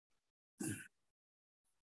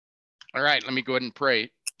All right, let me go ahead and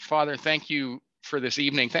pray. Father, thank you for this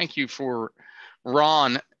evening. Thank you for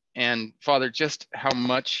Ron, and Father, just how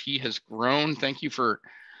much he has grown. Thank you for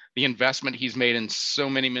the investment he's made in so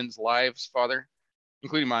many men's lives, Father,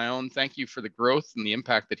 including my own. Thank you for the growth and the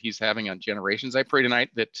impact that he's having on generations. I pray tonight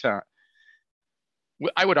that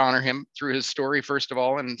I would honor him through his story, first of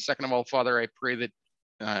all. And second of all, Father, I pray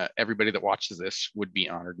that everybody that watches this would be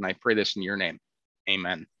honored. And I pray this in your name.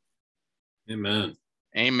 Amen. Amen.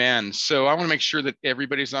 Amen. So I want to make sure that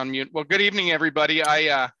everybody's on mute. Well, good evening, everybody.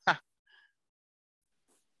 Ron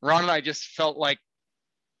and I just felt like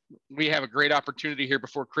we have a great opportunity here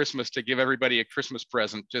before Christmas to give everybody a Christmas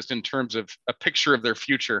present, just in terms of a picture of their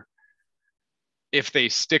future if they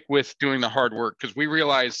stick with doing the hard work, because we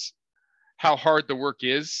realize how hard the work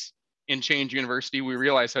is in Change University. We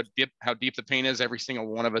realize how deep the pain is. Every single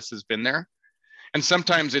one of us has been there. And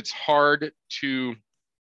sometimes it's hard to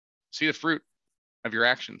see the fruit of your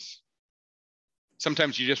actions.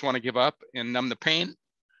 Sometimes you just want to give up and numb the pain.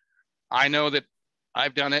 I know that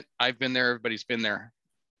I've done it. I've been there. Everybody's been there.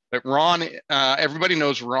 But Ron, everybody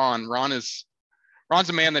knows Ron. Ron's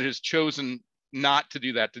a man that has chosen not to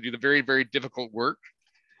do that, to do the very, very difficult work.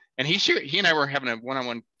 And he and I were having a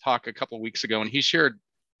one-on-one talk a couple of weeks ago, and he shared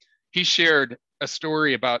a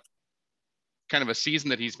story about kind of a season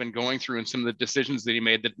that he's been going through and some of the decisions that he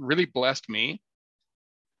made that really blessed me.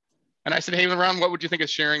 And I said, hey, Ron, what would you think of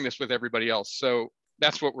sharing this with everybody else? So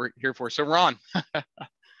that's what we're here for. So Ron,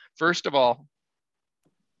 first of all,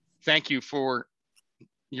 thank you for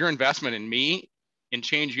your investment in me, in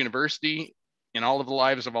Change University, in all of the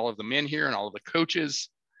lives of all of the men here and all of the coaches,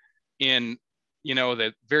 in,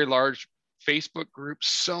 the very large Facebook group.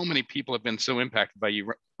 So many people have been so impacted by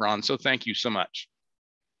you, Ron. So thank you so much.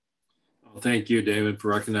 Well, thank you, David, for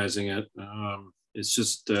recognizing it. It's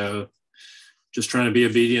just trying to be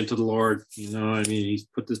obedient to the Lord. He's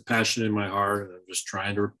put this passion in my heart, and I'm just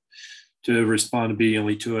trying to respond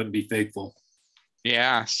obediently to it and be faithful.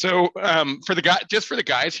 Yeah. So for the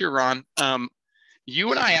guys here, Ron, you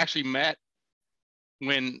and I actually met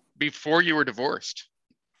before you were divorced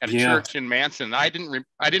at a church in Manson. I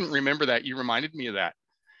didn't remember that. You reminded me of that.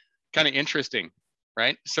 Kind of interesting,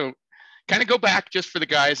 right? So kind of go back just for the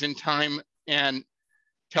guys in time and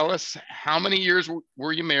tell us, how many years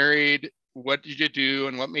were you married? What did you do?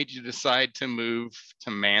 And what made you decide to move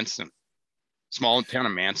to Manson, small town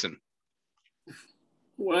of Manson?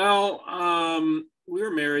 Well, we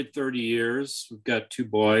were married 30 years. We've got two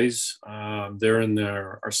boys. Our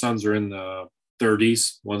sons are in the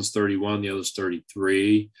 30s. One's 31, the other's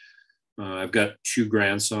 33. I've got two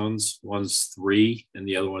grandsons. One's 3, and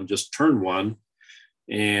the other one just turned 1.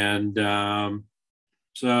 And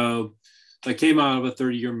so I came out of a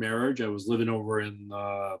 30-year marriage. I was living over in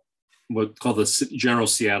what's called the general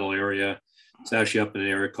Seattle area. It's actually up in an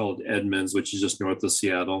area called Edmonds, which is just north of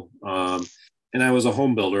Seattle. And I was a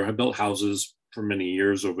home builder. I built houses for many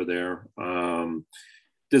years over there.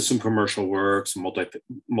 Did some commercial work, some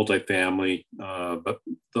multifamily.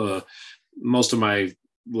 But most of my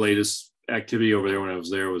latest activity over there when I was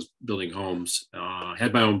there was building homes.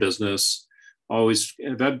 Had my own business. I've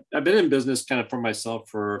been in business kind of for myself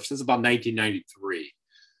since about 1993.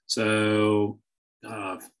 So,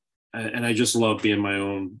 and I just love being my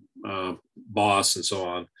own boss and so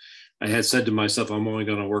on. I had said to myself, I'm only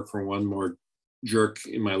going to work for one more jerk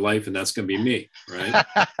in my life, and that's going to be me, right?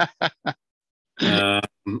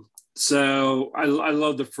 So I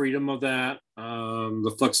love the freedom of that,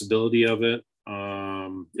 the flexibility of it.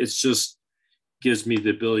 It's just gives me the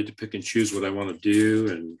ability to pick and choose what I want to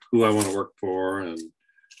do and who I want to work for.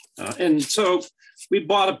 And so we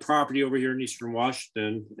bought a property over here in Eastern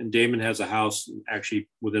Washington, and Damon has a house actually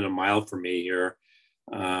within a mile from me here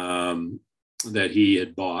that he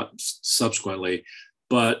had bought subsequently.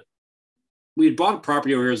 But we had bought a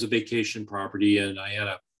property over here as a vacation property, and I had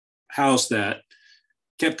a house that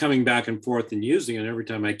kept coming back and forth and using it. Every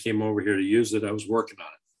time I came over here to use it, I was working on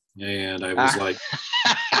it. And I was like,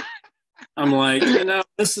 I'm like,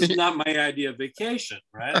 this is not my idea of vacation,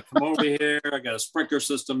 right? I come over here, I got a sprinkler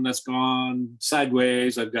system that's gone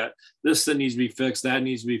sideways. I've got this that needs to be fixed, that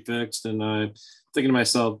needs to be fixed. And I'm thinking to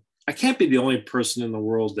myself, I can't be the only person in the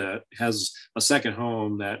world that has a second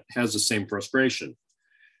home that has the same frustration.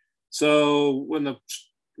 So when the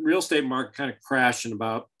real estate market kind of crashed in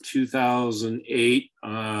about 2008,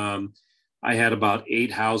 I had about 8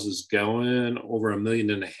 houses going, over $1.5 million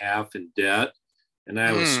in debt. And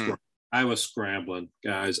I was scrambling,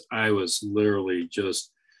 guys. I was literally just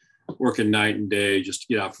working night and day just to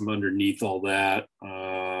get out from underneath all that,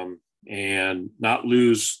 and not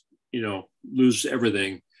lose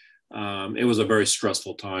everything. It was a very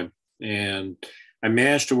stressful time. And I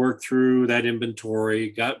managed to work through that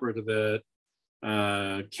inventory, got rid of it,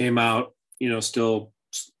 came out, still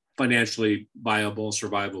financially viable,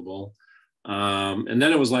 survivable. And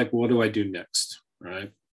then it was like, what do I do next?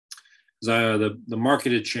 Right. Because the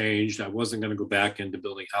market had changed. I wasn't going to go back into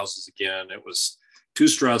building houses again. It was too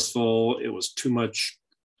stressful. It was too much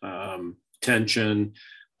tension,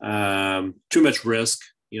 too much risk.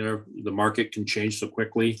 The market can change so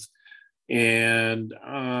quickly. And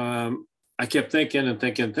I kept thinking and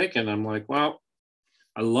thinking. I'm like, well,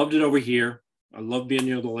 I loved it over here. I love being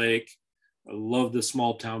near the lake. I love the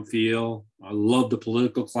small town feel. I love the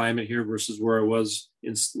political climate here versus where I was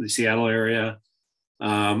in the Seattle area.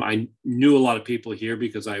 I knew a lot of people here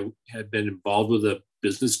because I had been involved with the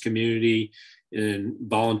business community and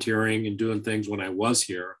volunteering and doing things when I was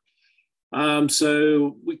here.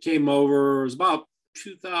 So we came over, it was about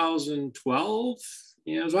 2012.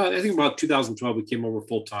 Yeah, I think about 2012, we came over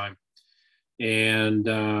full time. And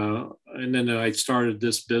then I started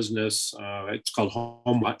this business. It's called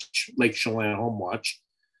Home Watch, Lake Chelan Home Watch.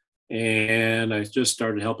 And I just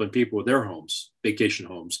started helping people with their homes, vacation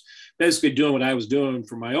homes, basically doing what I was doing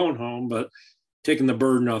for my own home, but taking the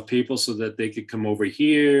burden off people so that they could come over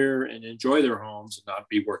here and enjoy their homes and not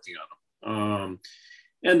be working on them.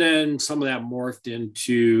 And then some of that morphed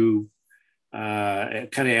into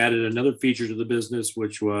it kind of added another feature to the business,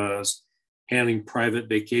 which was handling private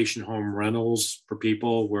vacation home rentals for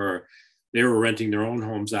people where they were renting their own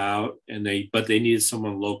homes out but they needed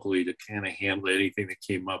someone locally to kind of handle anything that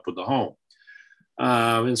came up with the home.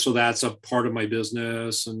 And so that's a part of my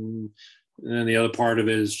business. And then the other part of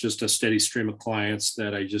it is just a steady stream of clients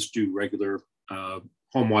that I just do regular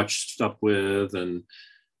home watch stuff with. And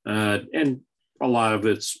a lot of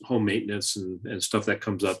it's home maintenance and stuff that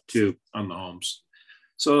comes up too on the homes.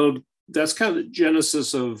 So that's kind of the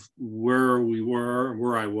genesis of where we were,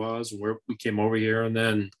 where I was, and where we came over here. And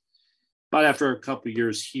then about after a couple of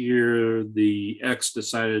years here, the ex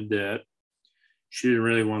decided that she didn't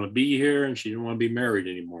really want to be here and she didn't want to be married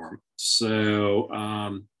anymore. So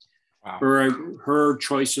wow. her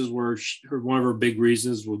choices were, one of her big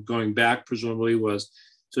reasons with going back presumably was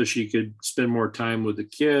so she could spend more time with the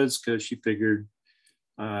kids, because she figured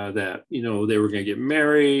that they were going to get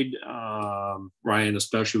married. Ryan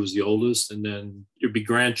especially was the oldest, and then there'd be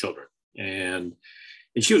grandchildren. And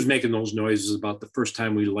she was making those noises about the first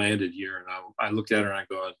time we landed here. And I looked at her and I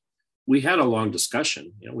go, we had a long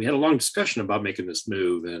discussion. We had a long discussion about making this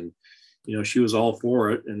move, and she was all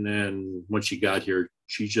for it. And then when she got here,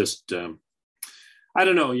 she just I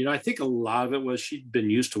don't know. I think a lot of it was she'd been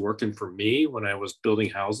used to working for me when I was building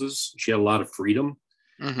houses. She had a lot of freedom.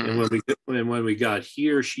 Mm-hmm. And when we got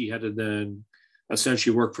here, she had to then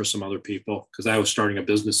essentially work for some other people, because I was starting a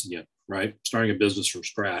business again, right? Starting a business from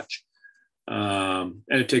scratch. And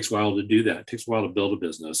it takes a while to do that. It takes a while to build a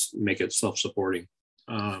business, make it self-supporting.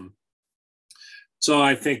 So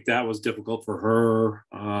I think that was difficult for her.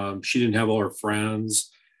 She didn't have all her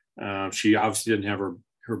friends. She obviously didn't have her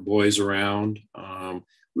boys around.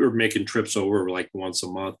 We were making trips over like once a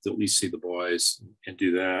month to at least see the boys and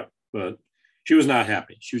do that. But she was not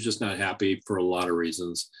happy. She was just not happy for a lot of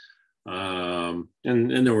reasons. And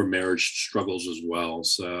there were marriage struggles as well.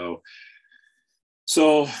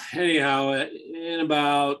 So anyhow, in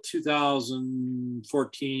about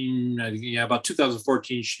 2014, about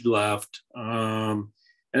 2014, she left. And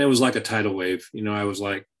it was like a tidal wave. I was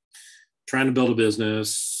like trying to build a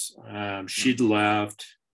business. She'd left.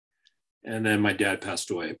 And then my dad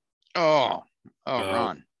passed away. Oh,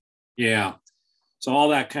 Ron. Yeah. So all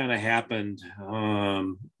that kind of happened.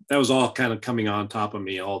 That was all kind of coming on top of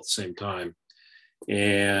me all at the same time.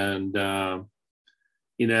 And, and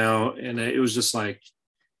it was just like,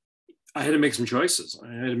 I had to make some choices.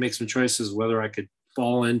 I had to make some choices whether I could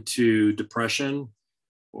fall into depression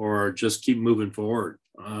or just keep moving forward.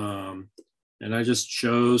 And I just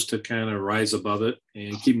chose to kind of rise above it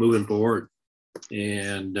and keep moving forward.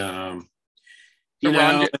 And, so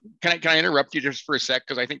Ron, can I interrupt you just for a sec?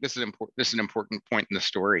 Because I think this is important. This is an important point in the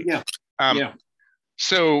story. Yeah.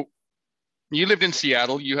 So you lived in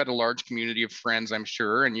Seattle. You had a large community of friends, I'm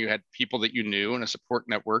sure, and you had people that you knew and a support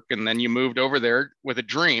network. And then you moved over there with a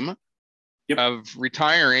dream of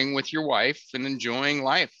retiring with your wife and enjoying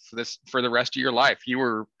life for the rest of your life. You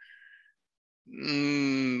were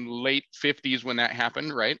late 50s when that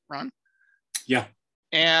happened, right, Ron? Yeah.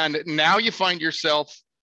 And now you find yourself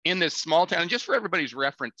in this small town. And just for everybody's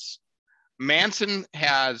reference, Manson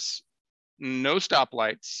has no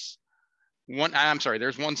stoplights.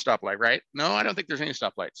 There's one stoplight, right? No, I don't think there's any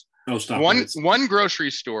stoplights. No stoplights. One grocery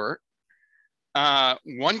store,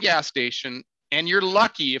 one gas station, and you're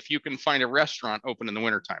lucky if you can find a restaurant open in the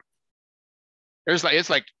wintertime.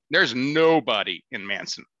 There's nobody in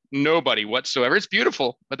Manson, nobody whatsoever. It's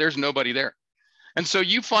beautiful, but there's nobody there. And so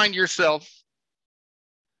you find yourself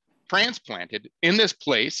transplanted in this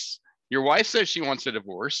place. Your wife says she wants a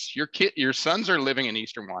divorce. Your sons are living in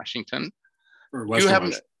Eastern Washington. Or You Western have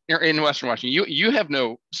Washington. in Western Washington. You have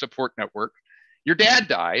no support network. Your dad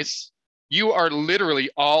dies. You are literally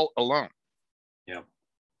all alone. Yeah.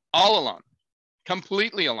 All alone.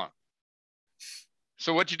 Completely alone.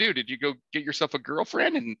 So what'd you do? Did you go get yourself a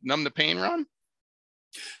girlfriend and numb the pain, Ron?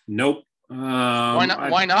 Nope. Why not?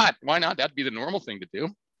 Why not? Why not? That'd be the normal thing to do.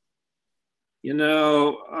 You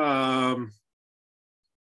know,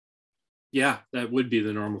 yeah, that would be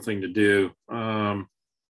the normal thing to do.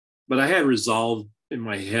 But I had resolved in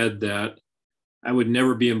my head that I would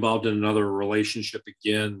never be involved in another relationship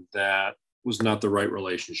again that was not the right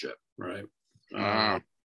relationship, right?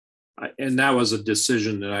 And that was a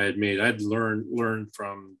decision that I had made. I'd learned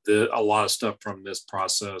from a lot of stuff from this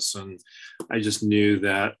process, and I just knew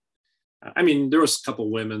that. I mean, there was a couple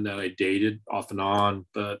of women that I dated off and on,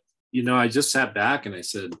 but I just sat back and I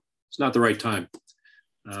said, it's not the right time.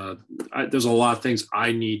 There's a lot of things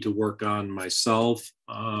I need to work on myself.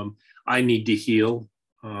 I need to heal.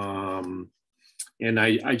 And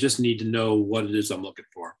I just need to know what it is I'm looking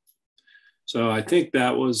for. So I think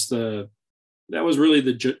that was really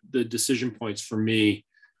the decision points for me.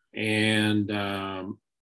 And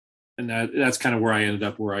that's kind of where I ended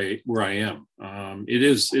up where I am. It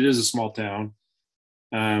is a small town.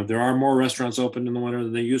 There are more restaurants open in the winter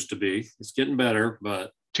than they used to be. It's getting better,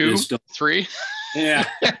 but 2, 3. Yeah.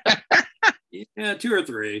 Yeah, 2 or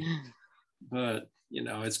 3. But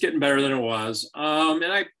it's getting better than it was. And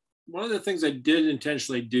one of the things I did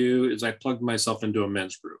intentionally do is I plugged myself into a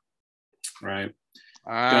men's group. Right.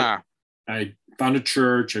 I found a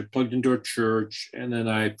church. I plugged into a church, and then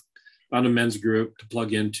I found a men's group to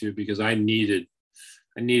plug into because I needed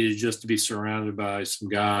just to be surrounded by some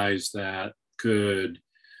guys that could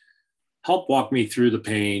help walk me through the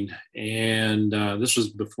pain. And this was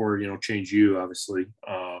before, Change You, obviously.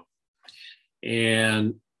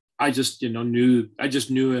 And I just, knew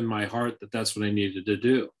in my heart that that's what I needed to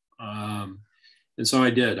do. And so I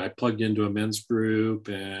did. I plugged into a men's group,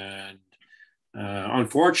 and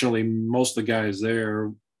unfortunately, most of the guys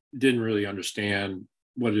there didn't really understand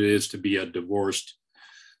what it is to be a divorced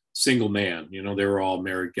single man. They were all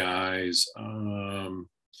married guys.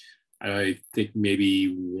 I think maybe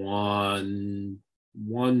one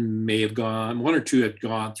or two had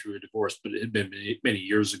gone through a divorce, but it had been many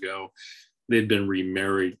years ago. They'd been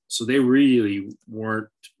remarried. So they really weren't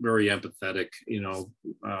very empathetic,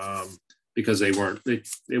 because it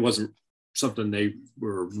wasn't something they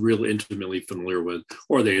were real intimately familiar with,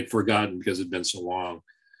 or they had forgotten because it'd been so long.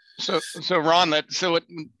 So Ron,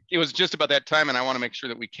 it was just about that time, and I want to make sure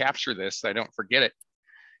that we capture this so I don't forget it.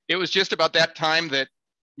 It was just about that time that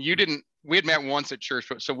we had met once at church,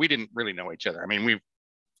 so we didn't really know each other. I mean, we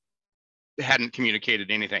hadn't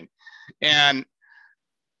communicated anything. And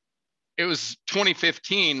it was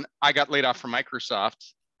 2015, I got laid off from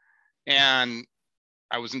Microsoft, and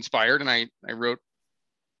I was inspired, and I wrote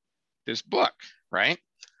this book, right?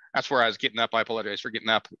 That's where I was getting up. I apologize for getting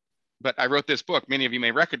up. But I wrote this book. Many of you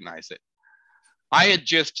may recognize it. I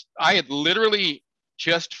had literally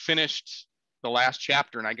just finished the last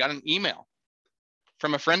chapter, and I got an email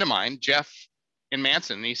from a friend of mine, Jeff in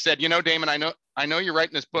Manson. And he said, Damon, I know you're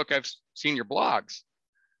writing this book. I've seen your blogs.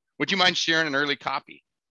 Would you mind sharing an early copy?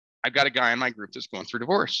 I've got a guy in my group that's going through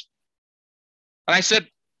divorce. And I said,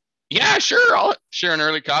 yeah, sure. I'll share an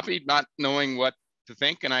early copy, not knowing what to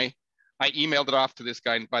think. And I emailed it off to this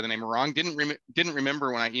guy by the name of Ron. Didn't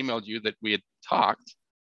remember when I emailed you that we had talked,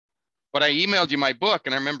 but I emailed you my book.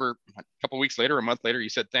 And I remember a couple of weeks later, a month later, you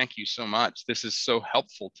said, thank you so much. This is so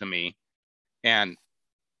helpful to me. And,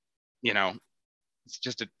 it's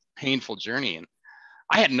just a painful journey. And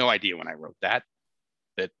I had no idea when I wrote that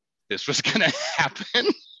this was going to happen,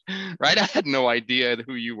 right? I had no idea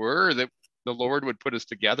who you were, that the Lord would put us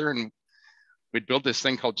together and we'd build this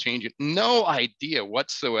thing called Change It. No idea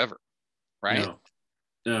whatsoever, right?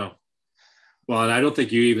 No. Well, and I don't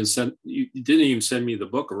think you didn't even send me the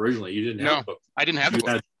book originally. You didn't have the book. I didn't have the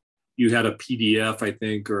book. You had a PDF, I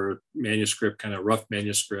think, or manuscript, kind of rough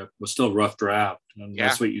manuscript, was still rough draft. And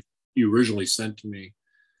that's what you originally sent to me.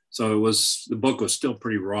 So the book was still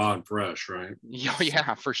pretty raw and fresh, right?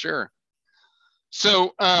 Yeah, for sure.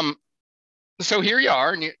 So, so here you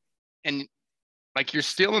are, and like you're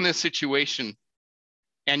still in this situation,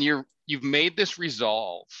 and you've made this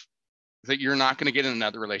resolve that you're not going to get in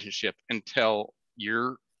another relationship until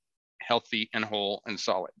you're healthy and whole and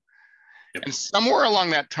solid. Yep. And somewhere along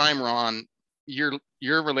that time, Ron, your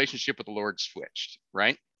relationship with the Lord switched,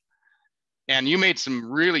 right? And you made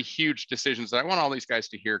some really huge decisions that I want all these guys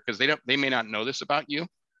to hear, because they may not know this about you,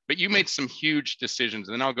 but you made some huge decisions,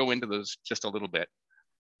 and I'll go into those just a little bit.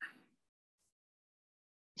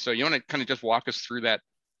 So you want to kind of just walk us through that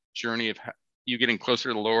journey of you getting closer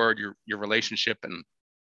to the Lord, your relationship. And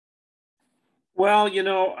well,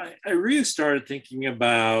 I really started thinking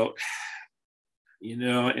about,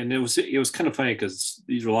 and it was kind of funny because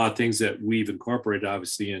these are a lot of things that we've incorporated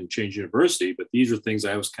obviously in Change University, but these are things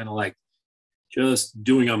I was kind of like just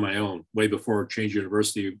doing on my own way before Change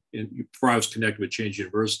University, before I was connected with Change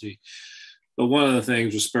University. But one of the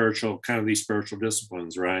things was these spiritual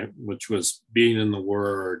disciplines, right? Which was being in the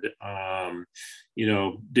Word,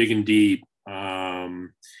 digging deep,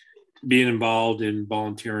 being involved in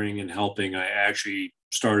volunteering and helping. I actually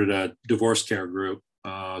started a divorce care group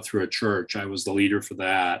through a church. I was the leader for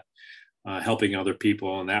that, helping other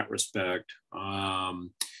people in that respect.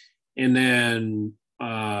 And then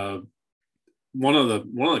one of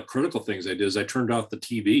the critical things I did is I turned off the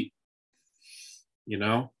TV.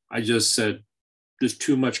 I just said, there's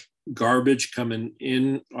too much garbage coming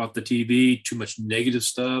in off the TV, too much negative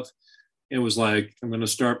stuff. It was like, I'm going to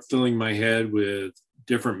start filling my head with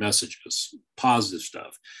different messages, positive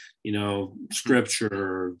stuff,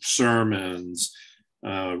 scripture, sermons,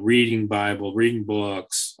 reading Bible, reading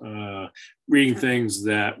books, reading things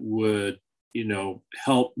that would,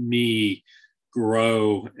 help me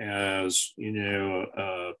grow as,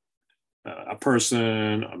 a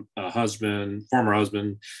person, a husband, former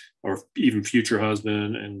husband, or even future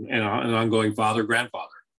husband, and an ongoing father, grandfather.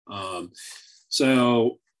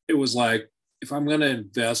 So it was like, if I'm going to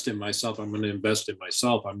invest in myself, I'm going to invest in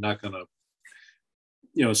myself. I'm not going to,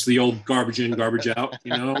 it's the old garbage in, garbage out.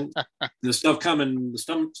 The stuff coming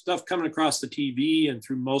across the TV and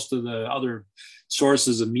through most of the other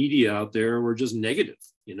sources of media out there were just negative.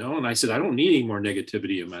 And I said, I don't need any more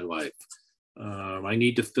negativity in my life. I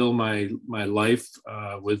need to fill my life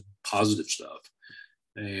with positive stuff,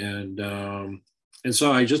 and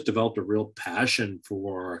so I just developed a real passion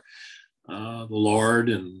for the Lord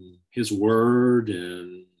and His Word,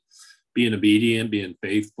 and being obedient, being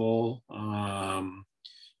faithful,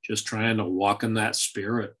 just trying to walk in that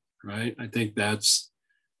spirit. Right? I think that's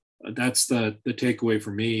the takeaway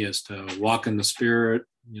for me, is to walk in the Spirit,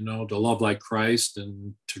 to love like Christ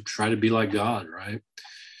and to try to be like God. Right?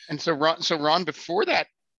 And so Ron, before that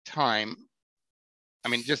time, I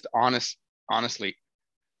mean, just honestly,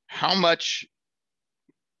 how much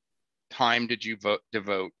time did you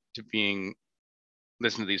devote to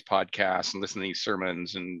listening to these podcasts and listening to these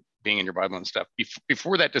sermons and being in your Bible and stuff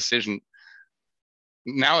before that decision?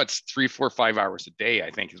 Now it's 3, 4, 5 hours a day,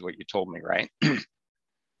 I think, is what you told me, right?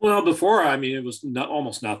 Well, before, I mean, it was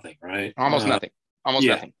almost nothing, right? Almost nothing.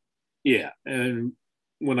 Yeah. And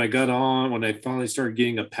when I finally started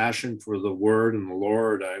getting a passion for the Word and the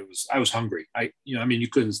Lord, I was hungry. I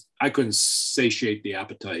couldn't satiate the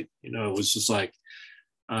appetite. It was just like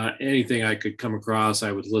anything I could come across,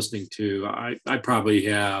 I was listening to. I probably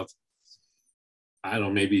have, I don't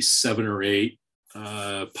know, maybe 7 or 8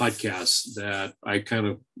 podcasts that I kind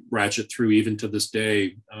of ratchet through even to this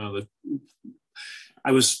day.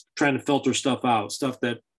 I was trying to filter stuff out, stuff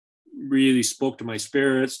that really spoke to my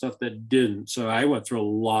spirit, stuff that didn't. So I went through a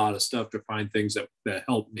lot of stuff to find things that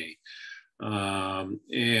helped me. And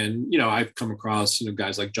I've come across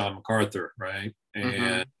guys like John MacArthur, right,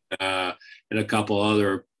 and a couple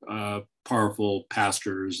other powerful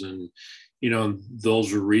pastors, and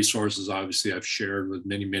those are resources obviously I've shared with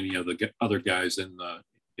many of the other guys in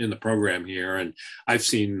the program here, and I've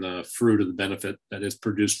seen the fruit of the benefit that is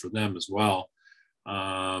produced for them as well.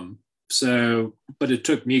 But it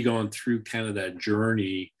took me going through kind of that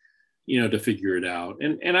journey, to figure it out.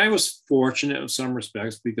 And I was fortunate in some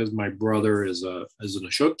respects because my brother is an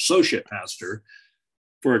associate pastor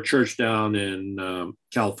for a church down in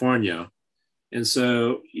California. And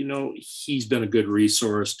so, he's been a good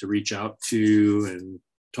resource to reach out to and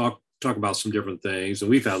talk about some different things.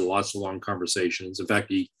 And we've had lots of long conversations. In fact,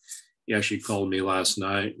 he actually called me last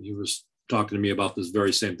night. He was talking to me about this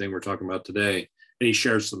very same thing we're talking about today. And he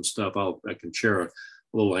shared some stuff. I can share a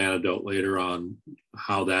little anecdote later on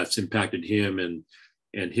how that's impacted him and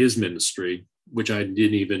his ministry, which I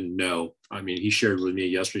didn't even know. I mean, he shared with me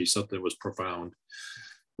yesterday something that was profound.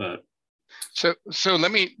 But I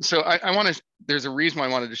want to. There's a reason why I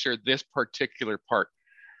wanted to share this particular part,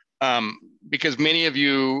 because many of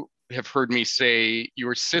you have heard me say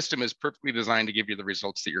your system is perfectly designed to give you the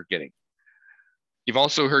results that you're getting. You've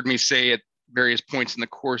also heard me say at various points in the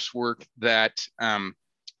coursework that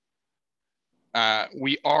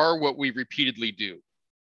we are what we repeatedly do.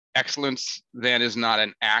 excellence then is not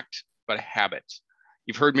an act, but a habit.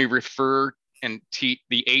 You've heard me refer and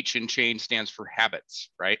the H in change stands for habits,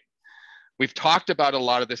 right? We've talked about a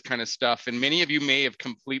lot of this kind of stuff, and many of you may have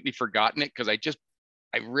completely forgotten it because I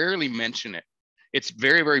rarely mention it. It's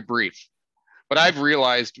very, very brief. But I've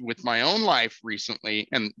realized with my own life recently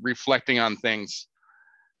and reflecting on things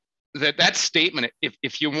that statement,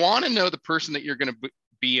 if you want to know the person that you're going to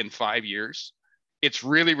be in 5 years, it's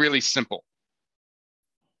really, really simple.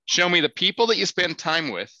 Show me the people that you spend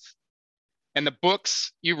time with and the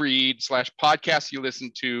books you read / podcasts you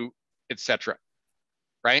listen to, etc.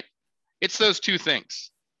 Right? It's those two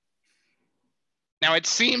things. Now, it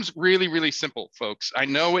seems really, really simple, folks. I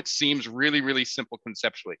know it seems really, really simple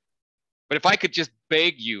conceptually. But if I could just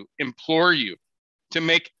beg you, implore you to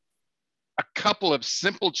make a couple of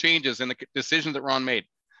simple changes in the decision that Ron made.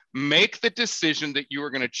 Make the decision that you are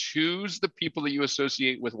going to choose the people that you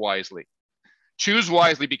associate with wisely. Choose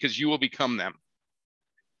wisely because you will become them.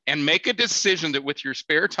 And make a decision that with your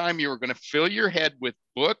spare time, you are going to fill your head with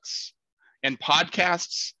books and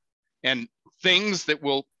podcasts and things that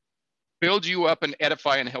will build you up and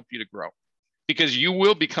edify and help you to grow. Because you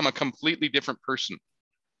will become a completely different person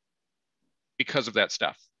because of that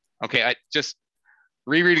stuff. Okay, I just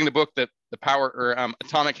rereading the book that the power or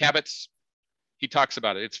Atomic Habits, he talks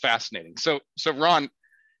about it. It's fascinating. So Ron,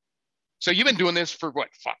 so you've been doing this for what,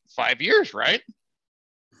 5 years, right?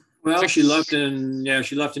 Well, she left in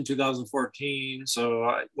 2014. So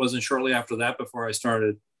it wasn't shortly after that before I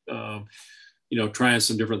started, trying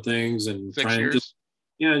some different things and 6 years.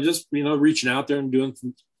 just reaching out there and doing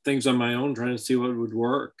things on my own, trying to see what would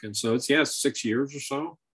work. And so it's 6 years or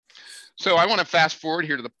so. So I want to fast forward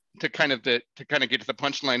here to kind of get to the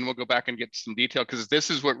punchline. We'll go back and get some detail because this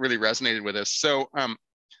is what really resonated with us. So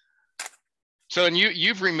and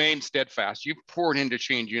you've remained steadfast. You've poured into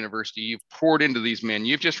Change University. You've poured into these men.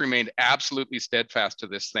 You've just remained absolutely steadfast to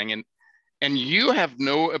this thing. And you have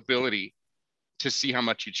no ability to see how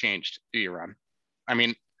much you changed, do you, Ron? I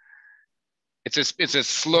mean, it's a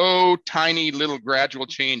slow, tiny, little gradual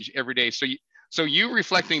change every day. So you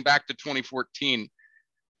reflecting back to 2014,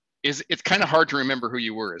 it's kind of hard to remember who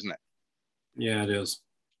you were, isn't it? Yeah, it is.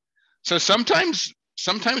 So sometimes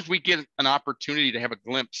we get an opportunity to have a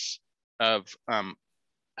glimpse of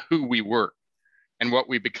who we were and what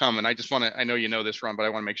we become. And I know you know this, Ron, but I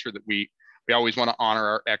want to make sure that we always want to honor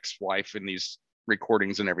our ex-wife in these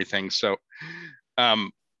recordings and everything. So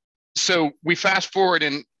we fast forward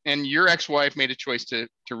and your ex-wife made a choice to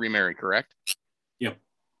remarry, correct? Yep.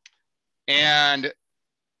 And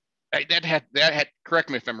that had correct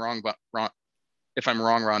me if I'm wrong,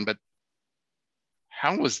 Ron, but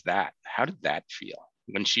how was that? How did that feel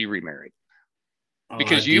when she remarried?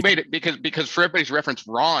 Because you made it because for everybody's reference,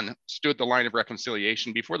 Ron stood the line of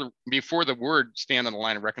reconciliation before the word stand on the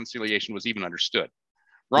line of reconciliation was even understood.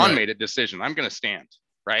 Ron made a decision. I'm going to stand,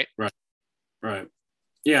 right? Right.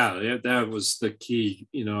 Yeah, that was the key.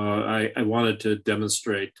 I wanted to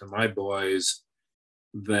demonstrate to my boys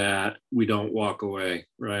that we don't walk away,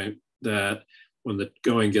 right? That when the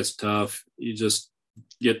going gets tough, you just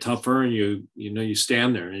get tougher and you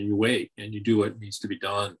stand there and you wait and you do what needs to be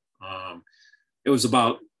done.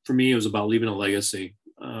 For me, it was about leaving a legacy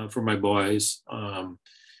for my boys,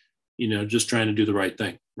 just trying to do the right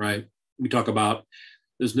thing, right? We talk about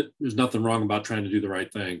there's nothing wrong about trying to do the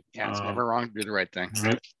right thing. Yeah, it's never wrong to do the right thing.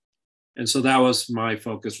 Right? And so that was my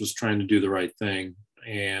focus, was trying to do the right thing.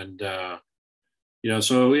 And,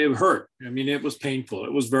 so it hurt. I mean, it was painful.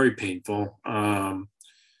 It was very painful.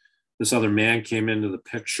 This other man came into the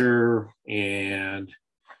picture and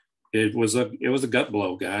it was a gut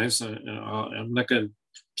blow, guys. I'm not going to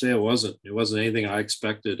say it wasn't anything I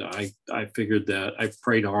expected. I figured that I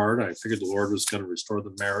prayed hard. I figured the Lord was going to restore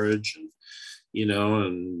the marriage and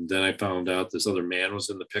then I found out this other man was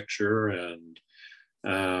in the picture and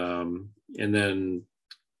then,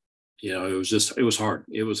 it was hard.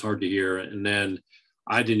 It was hard to hear. And then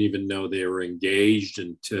I didn't even know they were engaged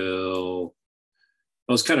until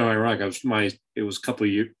it was kind of ironic. It was a couple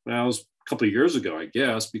of years ago, I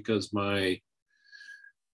guess, because when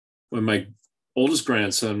my oldest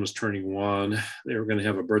grandson was turning 1, they were going to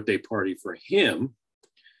have a birthday party for him.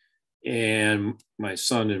 And my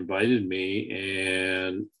son invited me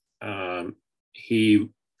and he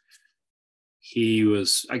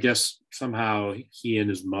was, I guess somehow he and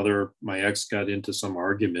his mother, my ex, got into some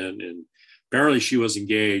argument and apparently she was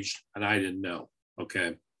engaged and I didn't know.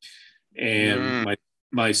 Okay. And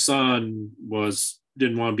my son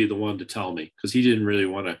didn't want to be the one to tell me because he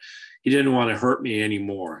didn't want to hurt me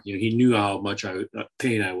anymore. He knew how much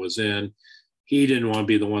pain I was in. He didn't want to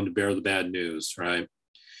be the one to bear the bad news. Right.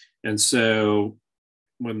 And so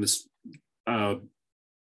when this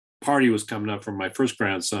party was coming up for my first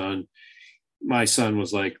grandson, my son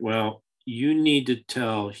was like, well, you need to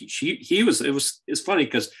tell it's funny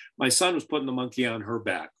because my son was putting the monkey on her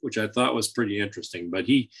back, which I thought was pretty interesting, but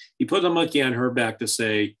he put the monkey on her back to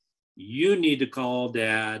say, you need to call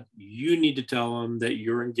dad, you need to tell him that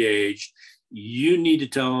you're engaged, you need to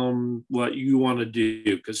tell him what you want to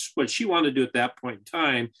do, because what she wanted to do at that point in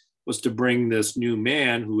time was to bring this new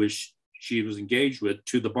man who she was engaged with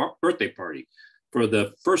to the birthday party for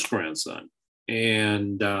the first grandson.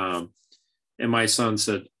 And my son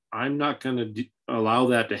said, I'm not going to allow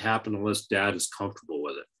that to happen unless dad is comfortable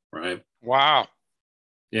with it. Right. Wow.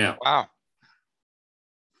 Yeah.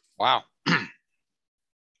 Wow.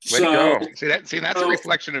 Way to go. See, that's a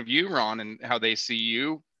reflection of you, Ron, and how they see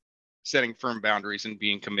you setting firm boundaries and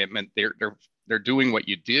being commitment. They're doing what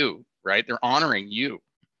you do, right? They're honoring you.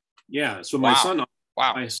 Yeah. So my son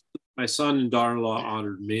and daughter-in-law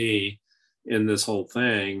honored me in this whole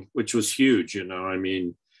thing, which was huge, I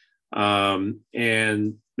mean,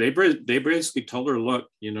 and they basically told her, look,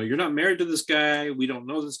 you're not married to this guy. We don't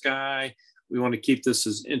know this guy. We want to keep this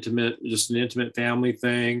as intimate, just an intimate family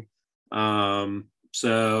thing.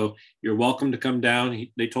 So you're welcome to come down.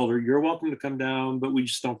 They told her, you're welcome to come down, but we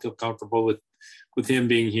just don't feel comfortable with him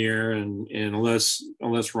being here. And unless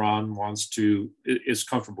Ron is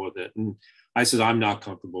comfortable with it. And I said, I'm not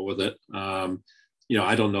comfortable with it.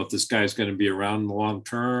 I don't know if this guy is going to be around in the long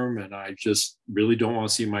term, and I just really don't want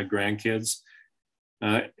to see my grandkids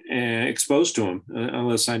exposed to him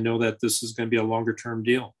unless I know that this is going to be a longer term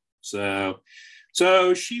deal. So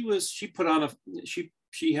she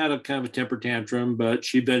had a kind of a temper tantrum, but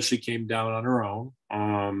she eventually came down on her own.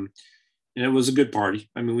 And it was a good party.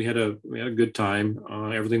 I mean, we had a good time.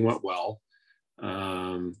 Everything went well.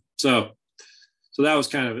 So that was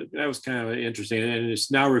kind of interesting. And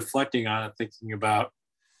it's now reflecting on it, thinking about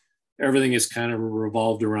everything is kind of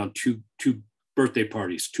revolved around two birthday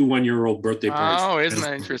parties, 2 1-year-old birthday parties. Oh, isn't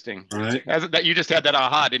that interesting? Right. That you just had that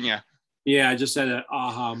aha, didn't you? Yeah, I just had an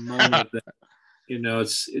aha moment that,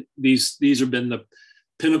 these have been the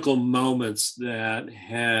pinnacle moments that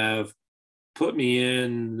have put me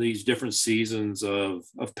in these different seasons of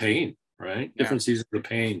pain, right? Yeah. Different seasons of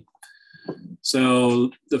pain.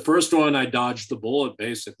 So the first one, I dodged the bullet,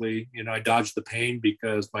 basically. I dodged the pain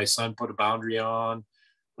because my son put a boundary on,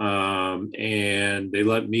 and they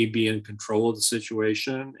let me be in control of the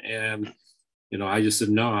situation. And, I just said,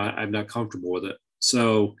 no, I'm not comfortable with it.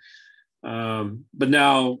 So, but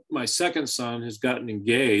now my second son has gotten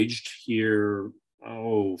engaged here,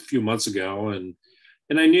 a few months ago. And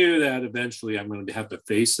I knew that eventually I'm going to have to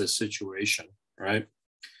face this situation, right?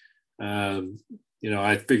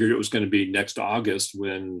 I figured it was going to be next August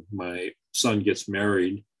when my son gets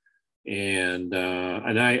married. And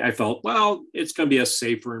I felt, well, it's going to be a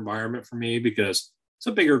safer environment for me because it's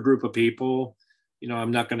a bigger group of people.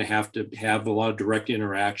 I'm not going to have a lot of direct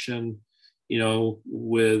interaction,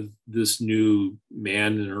 with this new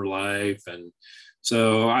man in her life. And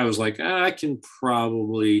so I was like, I can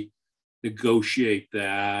probably negotiate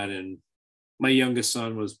that. And my youngest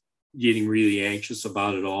son was getting really anxious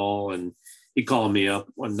about it all. And he called me up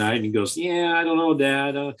one night and he goes, yeah, I don't know,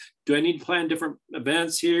 Dad. Do I need to plan different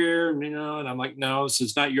events here? And I'm like, no, this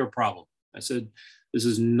is not your problem. I said, this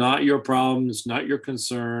is not your problem. It's not your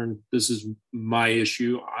concern. This is my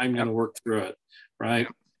issue. I'm going to work through it. Right.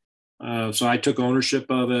 So I took ownership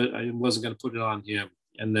of it. I wasn't going to put it on him.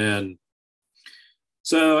 And then,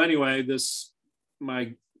 so anyway,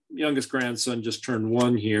 my youngest grandson just turned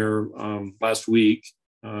 1 here last week.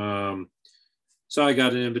 So I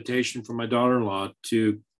got an invitation from my daughter-in-law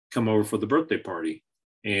to come over for the birthday party.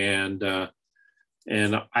 And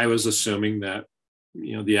I was assuming that,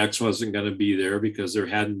 the ex wasn't going to be there because there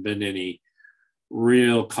hadn't been any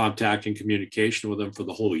real contact and communication with him for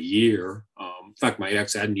the whole year. In fact, my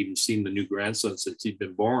ex hadn't even seen the new grandson since he'd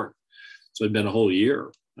been born. So it'd been a whole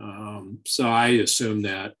year. So I assumed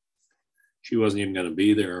that she wasn't even going to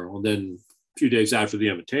be there. Well, then a few days after the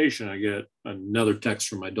invitation, I get another text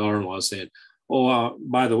from my daughter-in-law saying, oh,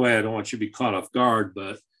 by the way, I don't want you to be caught off guard,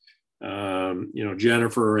 but,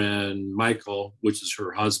 Jennifer and Michael, which is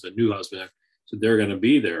her husband, new husband, said they're going to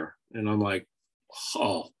be there. And I'm like,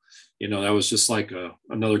 oh, that was just like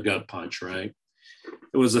another gut punch, right?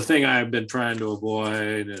 It was a thing I've been trying to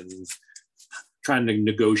avoid and trying to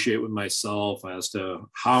negotiate with myself as to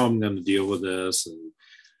how I'm going to deal with this and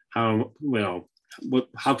how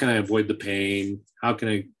can I avoid the pain? How can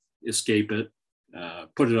I escape it,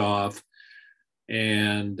 put it off?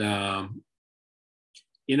 And,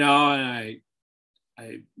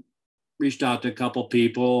 I reached out to a couple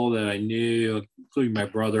people that I knew, including my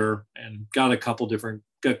brother, and got a couple different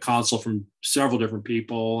got counsel from several different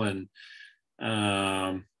people. And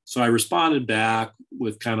so I responded back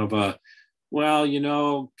with kind of a, well,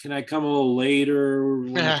 can I come a little later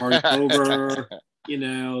when the party's over?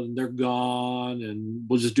 They're gone, and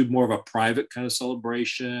we'll just do more of a private kind of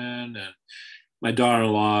celebration. And my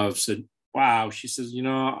daughter-in-law said, wow, she says,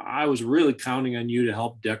 I was really counting on you to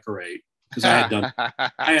help decorate, because I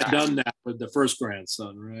had done that with the first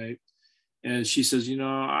grandson, right? And she says, I'm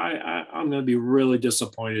going to be really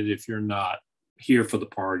disappointed if you're not here for the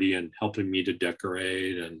party and helping me to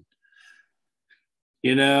decorate. And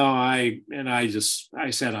I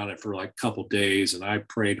sat on it for like a couple of days, and I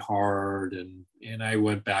prayed hard, and I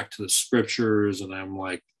went back to the scriptures, and I'm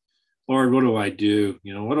like, Lord, what do I do?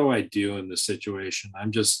 What do I do in this situation?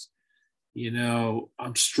 I'm just,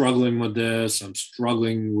 I'm struggling with this. I'm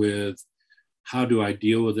struggling with, how do I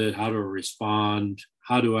deal with it? How do I respond?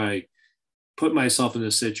 How do I put myself in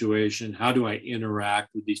this situation? How do I interact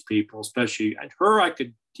with these people? Especially her, I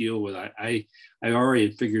could deal with. I already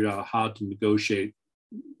had figured out how to negotiate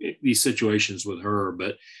these situations with her,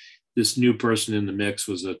 but this new person in the mix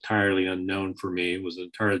was entirely unknown for me. It was an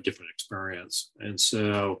entirely different experience. And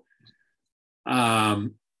so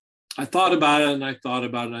I thought about it, and I thought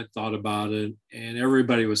about it, and I thought about it. And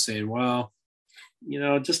everybody was saying, well,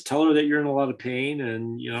 just tell her that you're in a lot of pain,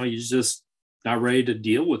 and, you're just not ready to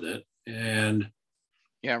deal with it. And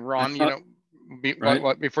yeah, Ron,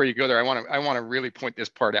 before you go there, I want to really point this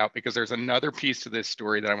part out, because there's another piece to this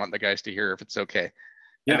story that I want the guys to hear, if it's okay.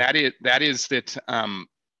 Yeah. And that is that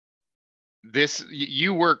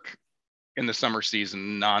you work in the summer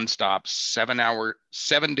season nonstop,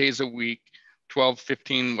 7 days a week, 12,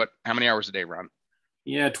 15, how many hours a day, Ron?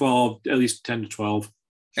 Yeah, 12, at least 10 to 12.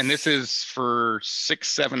 And this is for 6,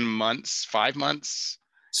 7 months, 5 months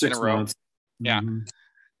 6 in a row. Months. Yeah. Mm-hmm.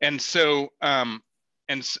 And so, and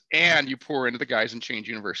you pour into the guys in Change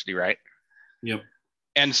YOUniversity, right? Yep.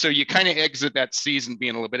 And so you kind of exit that season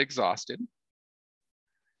being a little bit exhausted.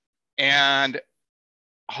 And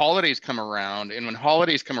holidays come around. And when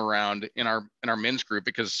holidays come around in our men's group,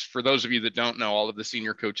 because for those of you that don't know, all of the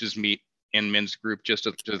senior coaches meet in men's group, just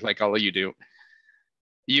like all of you do.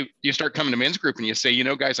 You start coming to men's group, and you say,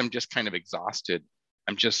 guys, I'm just kind of exhausted.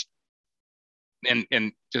 I'm just,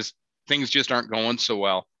 and just things just aren't going so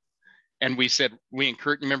well. And we said,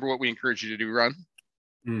 remember what we encouraged you to do, Ron?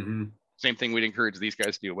 Mm-hmm. Same thing we'd encourage these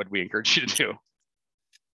guys to do. What did we encourage you to do?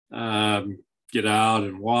 Get out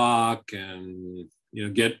and walk, and,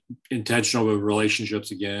 get intentional with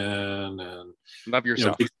relationships again, and love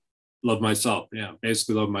yourself. Love myself. Yeah.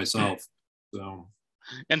 Basically love myself. So.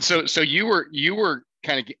 And so you were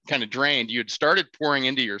kind of drained. You had started pouring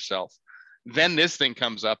into yourself. Then this thing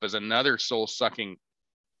comes up as another soul sucking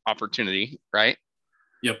opportunity, right?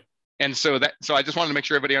 Yep. And so I just wanted to make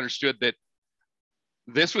sure everybody understood that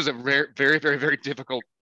this was a very, very, very, very difficult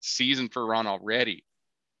season for Ron already.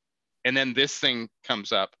 And then this thing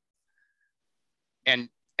comes up, and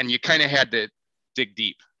you kind of had to dig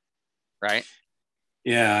deep, right?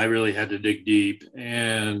 Yeah, I really had to dig deep.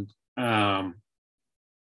 And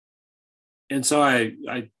so I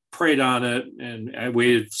prayed on it, and I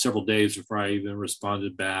waited several days before I even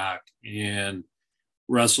responded back, and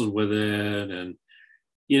wrestled with it. And,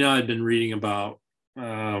 I'd been reading about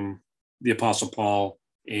the Apostle Paul,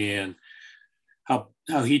 and how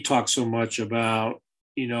he talks so much about,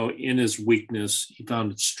 in his weakness, he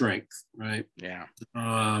found strength, right? Yeah.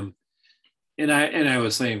 And I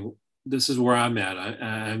was saying, this is where I'm at.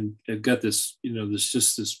 I've got this,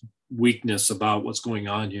 this weakness about what's going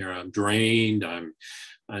on here. I'm drained. I'm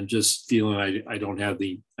just feeling I don't have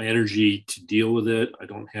the energy to deal with it. I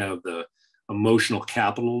don't have the emotional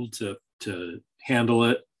capital to handle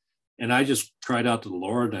it. And I just cried out to the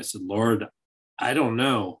Lord. And I said, Lord, I don't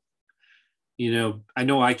know. I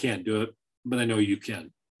know I can't do it, but I know you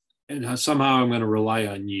can. And somehow I'm going to rely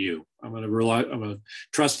on you. I'm going to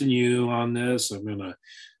trust in you on this. I'm going to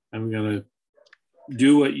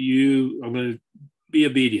do I'm going to be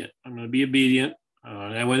obedient. And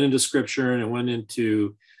I went into scripture, and I went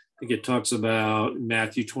into, I think it talks about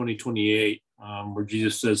Matthew 20:28, where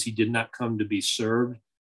Jesus says he did not come to be served,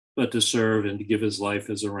 but to serve and to give his life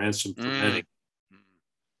as a ransom for many.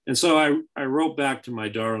 And so I wrote back to my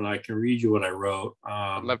daughter, and I can read you what I wrote.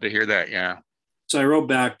 I'd love to hear that. Yeah. So I wrote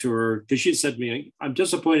back to her, because she said to me, I'm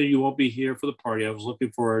disappointed you won't be here for the party. I was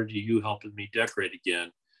looking forward to you helping me decorate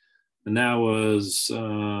again. And that was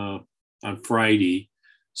on Friday.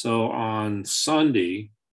 So on Sunday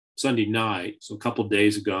night, so a couple of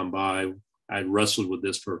days had gone by, I wrestled with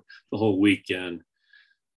this for the whole weekend.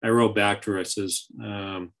 I wrote back to her. I says,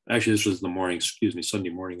 actually, this was in the morning, Sunday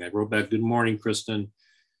morning. I wrote back, good morning, Kristen.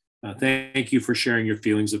 Thank you for sharing your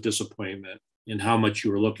feelings of disappointment and how much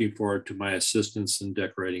you were looking forward to my assistance in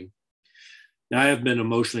decorating. Now I have been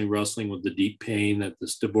emotionally wrestling with the deep pain that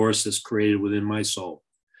this divorce has created within my soul.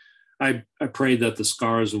 I pray that the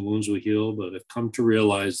scars and wounds will heal, but I've come to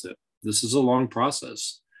realize that this is a long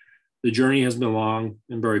process. The journey has been long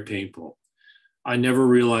and very painful. I never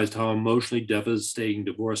realized how emotionally devastating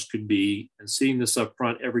divorce could be, and seeing this up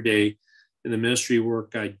front every day in the ministry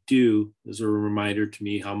work I do is a reminder to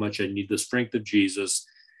me how much I need the strength of Jesus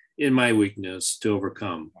in my weakness to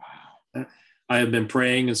overcome. Wow. I have been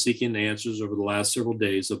praying and seeking answers over the last several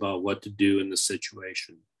days about what to do in this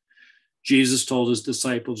situation. Jesus told his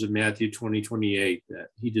disciples in Matthew 20:28 that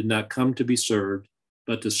he did not come to be served,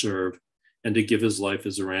 but to serve and to give his life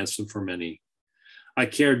as a ransom for many. I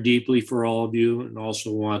care deeply for all of you and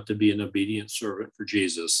also want to be an obedient servant for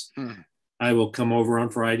Jesus. I will come over on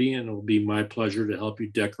Friday, and it will be my pleasure to help you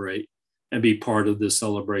decorate and be part of this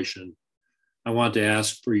celebration. I want to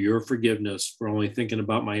ask for your forgiveness for only thinking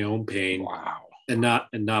about my own pain. Wow. and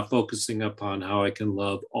not focusing upon how I can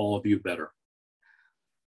love all of you better.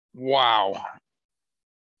 Wow.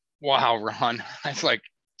 Wow, Ron. That's like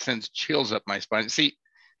sends chills up my spine. See,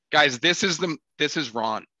 guys, this is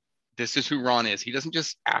Ron. This is who Ron is. He doesn't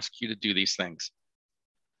just ask you to do these things.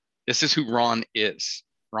 This is who Ron is.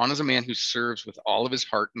 Ron is a man who serves with all of his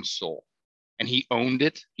heart and soul. And he owned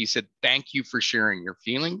it. He said, "Thank you for sharing your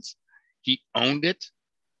feelings." He owned it.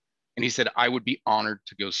 And he said, "I would be honored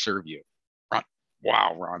to go serve you." Ron,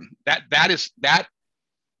 wow, Ron.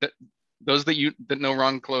 Those that know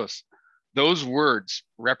Ron close, those words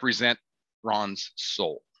represent Ron's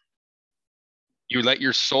soul. You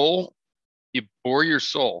bore your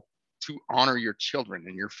soul to honor your children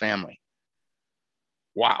and your family.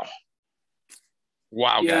 Wow.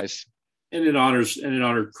 Wow, yeah. Guys. And it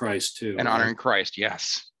honored Christ too. And honoring Christ,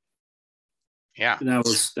 yes. Yeah. And that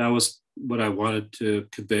was what I wanted to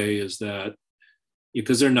convey, is that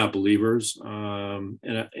because they're not believers, and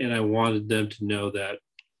I wanted them to know that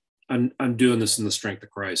I'm doing this in the strength of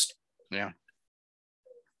Christ. Yeah.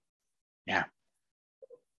 Yeah.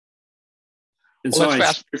 And well,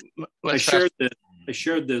 so I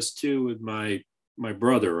shared this too with my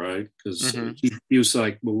brother, right? Because he was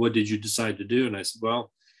like, "Well, what did you decide to do?" And I said,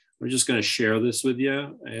 "Well, we're just going to share this with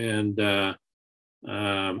you." And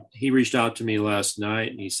he reached out to me last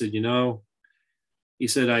night, and he said, he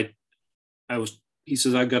said,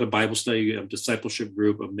 I've got a Bible study, a discipleship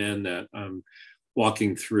group of men that I'm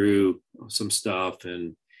walking through some stuff.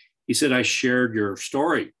 And he said, "I shared your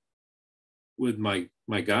story with my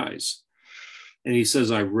guys." And he says,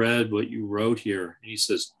 "I read what you wrote here." And he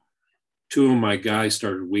says, two of my guys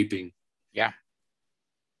started weeping. Yeah.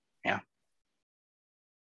 Yeah.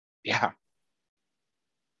 Yeah.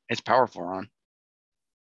 It's powerful, Ron.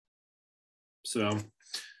 So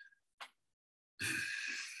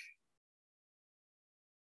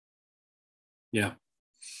yeah.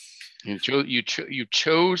 You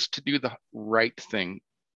chose to do the right thing,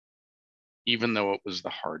 even though it was the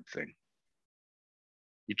hard thing.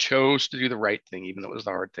 You chose to do the right thing, even though it was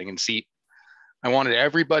the hard thing. And see, I wanted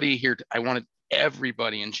everybody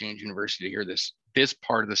in Change University to hear this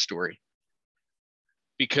part of the story,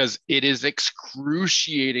 because it is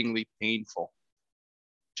excruciatingly painful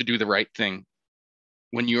to do the right thing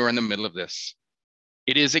when you're in the middle of this.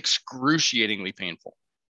 It is excruciatingly painful,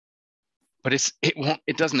 but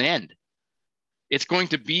it doesn't end. It's going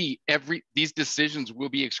to be these decisions will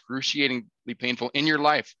be excruciatingly painful in your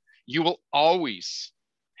life. You will always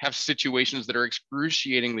have situations that are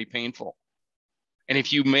excruciatingly painful. And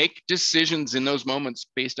if you make decisions in those moments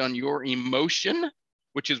based on your emotion,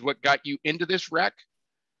 which is what got you into this wreck,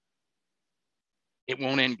 it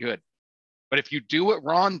won't end good. But if you do what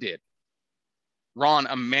Ron did, Ron,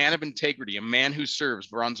 a man of integrity, a man who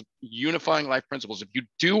serves, Ron's unifying life principles, if you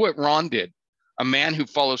do what Ron did, a man who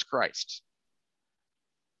follows Christ,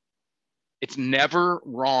 it's never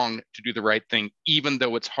wrong to do the right thing, even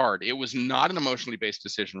though it's hard. It was not an emotionally based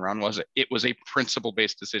decision, Ron, was it? It was a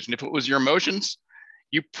principle-based decision. If it was your emotions,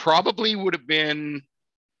 you probably would have been,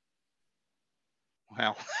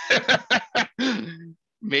 well,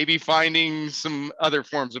 maybe finding some other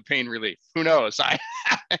forms of pain relief. Who knows?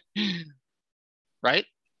 Right?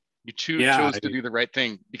 You chose to do the right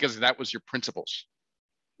thing because that was your principles.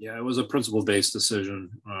 Yeah, it was a principle-based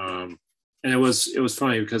decision. And it was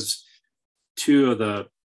funny because two of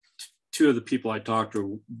the people I talked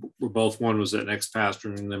to were both, one was an ex-pastor,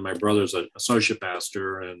 and then my brother's an associate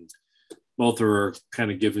pastor, and both are kind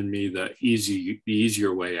of giving me the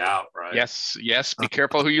easier way out, right? Yes. Be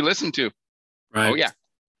careful who you listen to. Right. Oh yeah.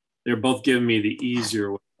 They're both giving me the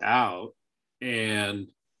easier way out.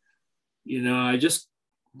 And, I just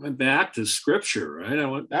went back to scripture, right? I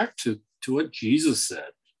went back to what Jesus said.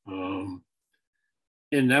 And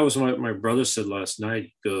that was what my brother said last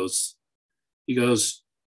night. He goes,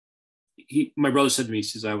 my brother said to me, he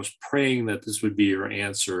says, I was praying that this would be your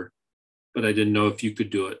answer, but I didn't know if you could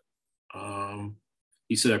do it.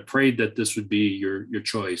 He said, I prayed that this would be your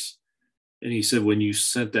choice. And he said, when you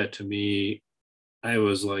sent that to me, I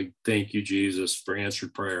was like, thank you, Jesus, for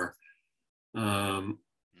answered prayer. And,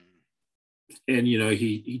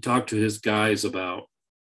 he talked to his guys about,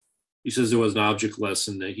 he says there was an object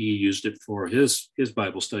lesson that he used it for his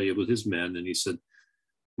Bible study with his men. And he said,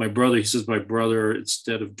 my brother,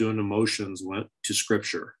 instead of doing emotions, went to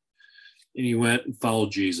scripture. And he went and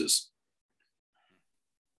followed Jesus.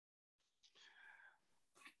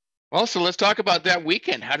 Well, so let's talk about that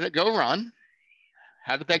weekend. How did it go, Ron?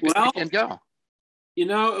 How did that weekend go? It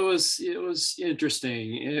was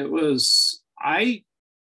interesting. It was, I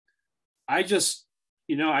just,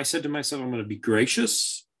 I said to myself, I'm going to be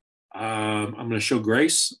gracious. I'm going to show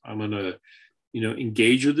grace. I'm going to,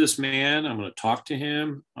 engage with this man. I'm going to talk to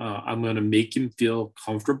him. I'm going to make him feel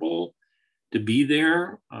comfortable to be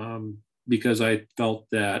there, because I felt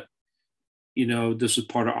that, this was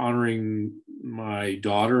part of honoring my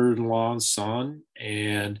daughter-in-law and son.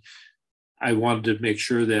 And I wanted to make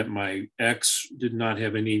sure that my ex did not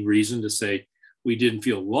have any reason to say, we didn't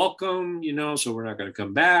feel welcome, so we're not going to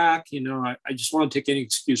come back. I just want to take any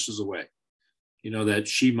excuses away, that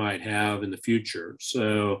she might have in the future.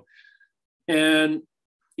 So, and,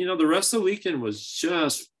 the rest of the weekend was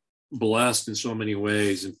just blessed in so many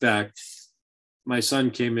ways. In fact, my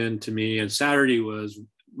son came in to me, and Saturday was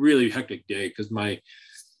really hectic day because my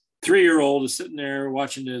 3-year-old is sitting there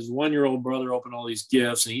watching his 1-year-old brother open all these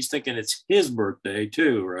gifts, and he's thinking it's his birthday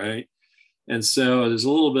too, right? And so there's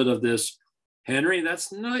a little bit of this, Henry,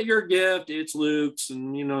 that's not your gift, it's Luke's,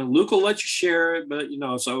 and Luke will let you share it, but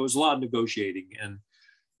so it was a lot of negotiating,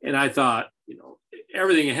 and I thought,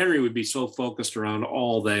 everything in Henry would be so focused around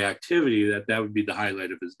all the activity that would be the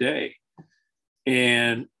highlight of his day.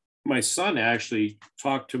 And my son actually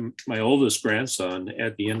talked to my oldest grandson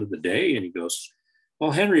at the end of the day, and he goes,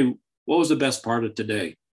 well, Henry, what was the best part of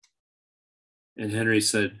today? And Henry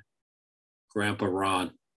said, Grandpa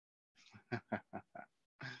Ron.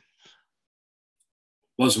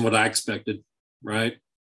 Wasn't what I expected, right?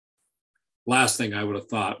 Last thing I would have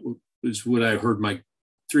thought was would I heard my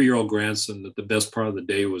 3-year-old grandson that the best part of the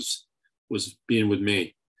day was being with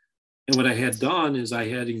me. And what I had done is I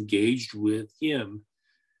had engaged with him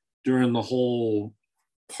during the whole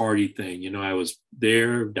party thing. I was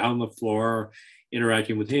there down the floor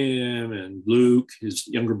interacting with him and Luke, his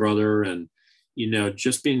younger brother, and,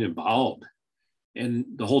 just being involved. And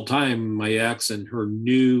the whole time, my ex and her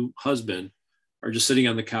new husband are just sitting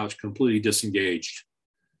on the couch, completely disengaged.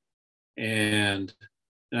 And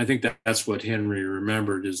I think that's what Henry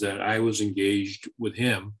remembered, is that I was engaged with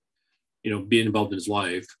him, being involved in his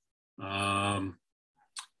life. And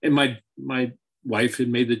my wife had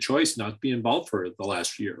made the choice not to be involved for the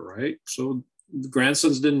last year, right? So the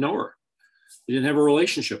grandsons didn't know her. They didn't have a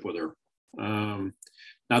relationship with her.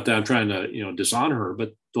 Not that I'm trying to, dishonor her,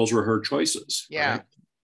 but those were her choices. Yeah.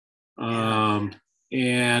 Right?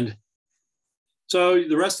 And so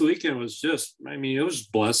the rest of the weekend was just, it was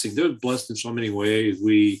blessing. They were blessed in so many ways.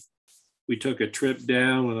 We took a trip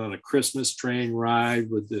down, went on a Christmas train ride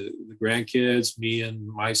with the grandkids, me and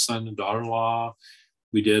my son and daughter-in-law.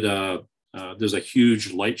 We did there's a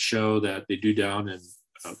huge light show that they do down in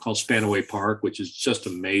called Spanaway Park, which is just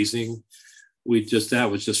amazing. That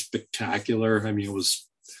was just spectacular. It was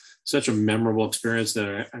such a memorable experience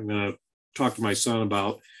that I'm going to talk to my son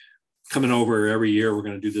about coming over every year. We're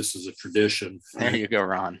going to do this as a tradition. There you go,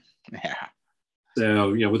 Ron. Yeah.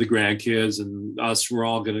 So, with the grandkids and us, we're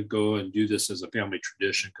all going to go and do this as a family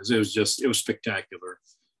tradition because it was spectacular.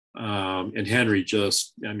 And Henry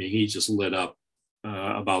he just lit up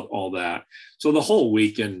about all that. So the whole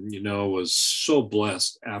weekend, was so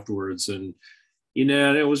blessed afterwards. And,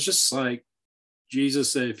 it was just like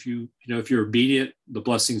Jesus said, if you're obedient, the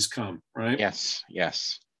blessings come, right? Yes.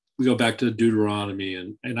 Yes. We go back to Deuteronomy,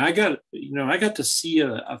 and I got to see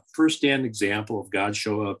a firsthand example of God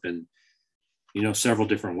show up in, several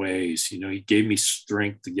different ways. He gave me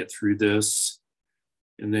strength to get through this.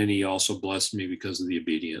 And then he also blessed me because of the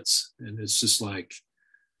obedience. And it's just like,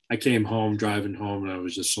 I came home, driving home, and I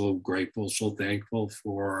was just so grateful, so thankful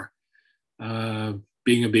for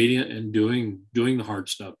being obedient and doing the hard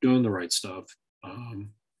stuff, doing the right stuff,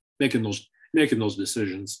 making those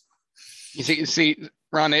decisions. You see,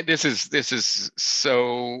 Ron, this is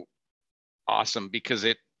so awesome because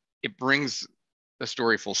it brings the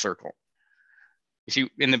story full circle. You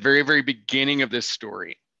see, in the very, very beginning of this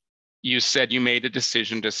story, You said you made a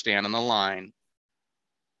decision to stand on the line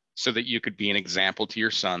so that you could be an example to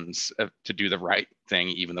your sons to do the right thing,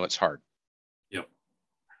 even though it's hard. Yep.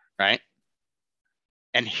 Right.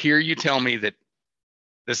 And here you tell me that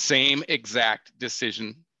the same exact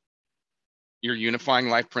decision, your unifying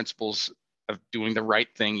life principles of doing the right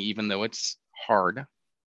thing, even though it's hard,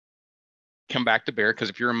 come back to bear. Because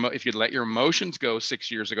if you'd let your emotions go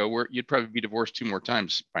 6 years ago, you'd probably be divorced 2 more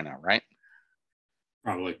times by now, right?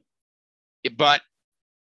 Probably. But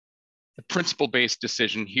the principle-based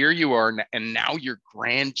decision, here you are, and now your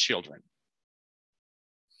grandchildren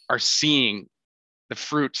are seeing the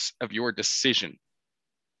fruits of your decision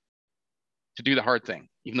to do the hard thing,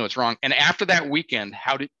 even though it's wrong. And after that weekend,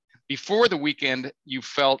 before the weekend, you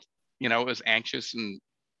felt, it was anxious and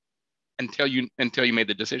until you made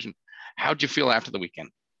the decision. How'd you feel after the weekend?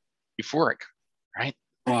 Euphoric, right?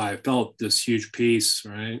 Oh, I felt this huge peace,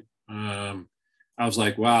 right? I was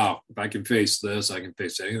like, wow, if I can face this, I can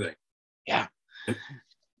face anything. Yeah.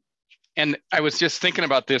 And I was just thinking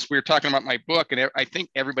about this. We were talking about my book, and I think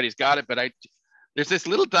everybody's got it, but there's this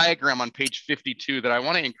little diagram on page 52 that I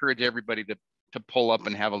want to encourage everybody to pull up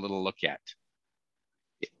and have a little look at.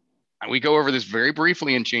 We go over this very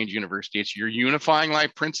briefly in Change University. It's your unifying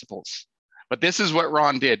life principles. But this is what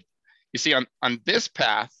Ron did. You see, on this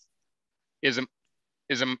path is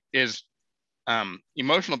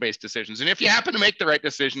emotional based decisions. And if you happen to make the right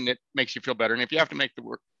decision, it makes you feel better. And if you have to make the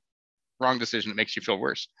wrong decision, it makes you feel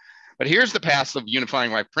worse. But here's the path of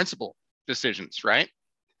unifying life principle decisions, right?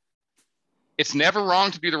 It's never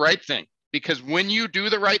wrong to do the right thing, because when you do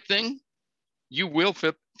the right thing, you will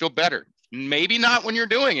feel better. Maybe not when you're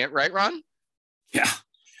doing it, right, Ron? Yeah,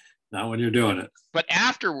 not when you're doing it. But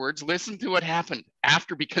afterwards, listen to what happened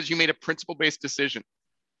because you made a principle-based decision,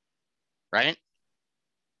 right?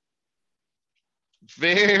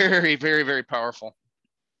 Very, very, very powerful.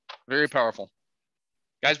 Very powerful.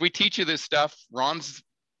 Guys, we teach you this stuff. Ron's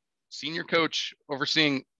senior coach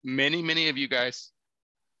overseeing many, many of you guys.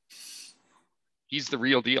 He's the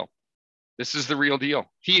real deal. This is the real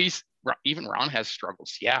deal. Even Ron has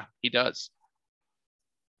struggles. Yeah, he does.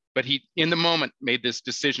 But he, in the moment, made this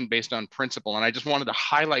decision based on principle. And I just wanted to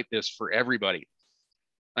highlight this for everybody.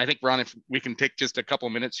 I think, Ron, if we can take just a couple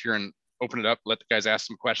of minutes here and open it up, let the guys ask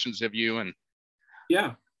some questions of you. And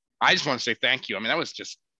yeah, I just want to say thank you. I mean, that was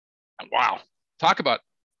just, wow. Talk about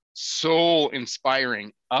soul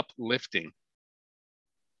inspiring, uplifting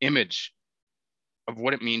image of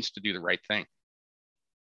what it means to do the right thing.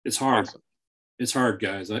 It's hard. Awesome. It's hard,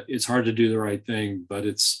 guys. It's hard to do the right thing, but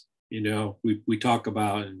it's, we talk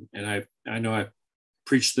about, and I know I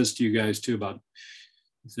preached this to you guys too, about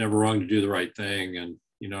it's never wrong to do the right thing. And,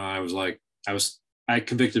 I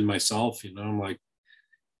convicted myself, I'm like,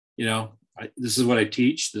 this is what I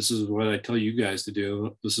teach. This is what I tell you guys to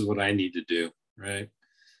do. This is what I need to do. Right.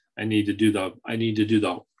 I need to do the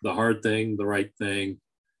hard thing, the right thing,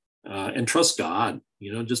 and trust God,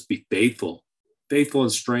 just be faithful in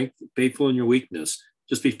strength, faithful in your weakness,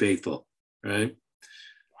 just be faithful. Right.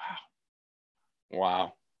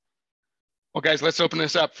 Wow. Well, guys, let's open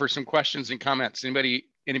this up for some questions and comments. Anybody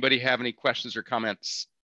have any questions or comments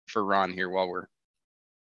for Ron here while we're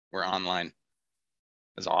online?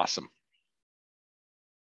 That's awesome.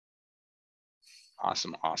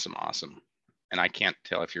 Awesome. And I can't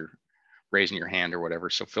tell if you're raising your hand or whatever,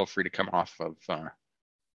 so feel free to come off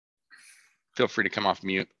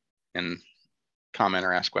mute and comment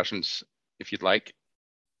or ask questions if you'd like.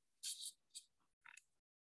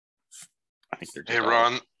 I think they're just Hey,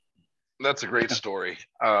 Ron, that's a great story.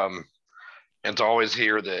 And to always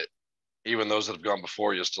hear that even those that have gone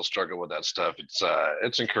before you still struggle with that stuff,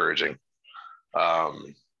 it's encouraging.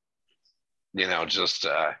 Just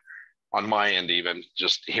on my end, even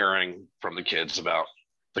just hearing from the kids about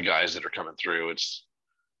the guys that are coming through, it's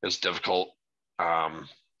difficult.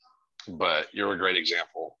 But you're a great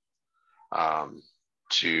example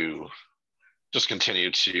to just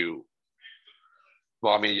continue to.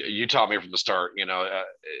 Well, I mean, you taught me from the start, the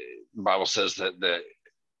Bible says that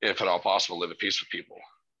if at all possible, live at peace with people.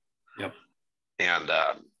 Yep. And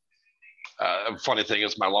a funny thing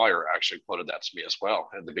is my lawyer actually quoted that to me as well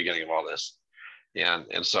at the beginning of all this.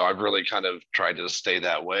 And so I've really kind of tried to stay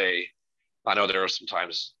that way. I know there are some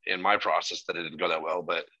times in my process that it didn't go that well,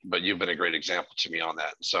 but you've been a great example to me on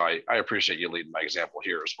that. So I appreciate you leading my example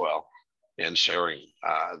here as well and sharing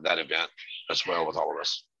that event as well with all of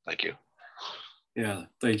us. Thank you. Yeah,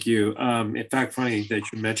 thank you. In fact, funny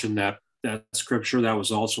that you mentioned that scripture. That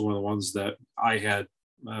was also one of the ones that I had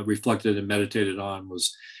reflected and meditated on,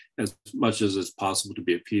 was as much as it's possible to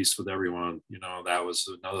be at peace with everyone. That was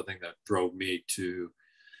another thing that drove me to,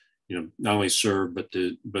 not only serve, but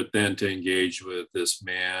then to engage with this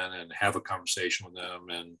man and have a conversation with him.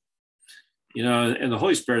 And, and the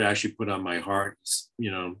Holy Spirit actually put on my heart,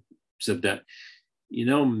 said that,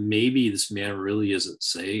 maybe this man really isn't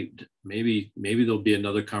saved. Maybe there'll be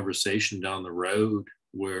another conversation down the road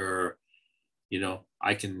where,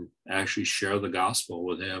 I can actually share the gospel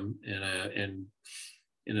with him in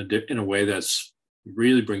a way that's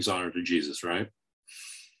really brings honor to Jesus, right?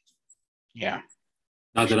 Yeah.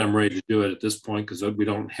 Not that I'm ready to do it at this point because we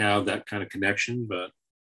don't have that kind of connection, but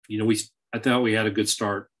I thought we had a good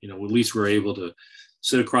start. At least we're able to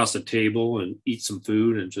sit across the table and eat some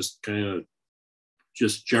food and just kind of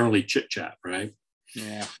just generally chit chat, right?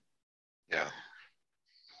 Yeah. Yeah.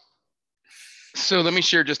 So let me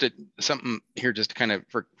share just something here, just to kind of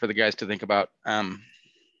for the guys to think about.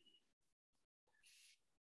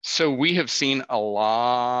 So we have seen a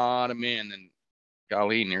lot of men, and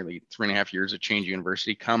golly, nearly 3.5 years of Change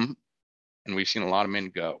YOUniversity come, and we've seen a lot of men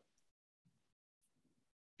go.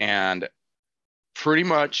 And pretty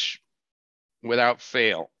much without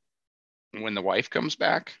fail, when the wife comes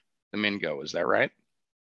back, the men go. Is that right?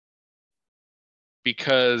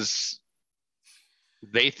 Because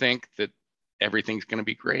they think that everything's going to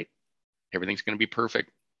be great. Everything's going to be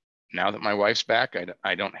perfect. Now that my wife's back,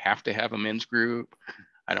 I don't have to have a men's group.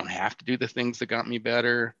 I don't have to do the things that got me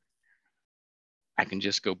better. I can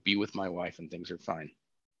just go be with my wife and things are fine.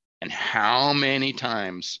 And how many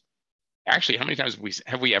times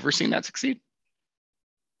have we ever seen that succeed?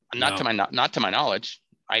 Not to my knowledge.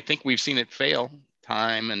 I think we've seen it fail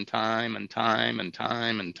time and time and time and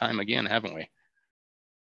time and time again, haven't we?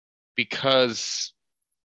 Because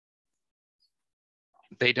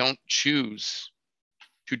they don't choose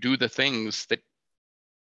to do the things that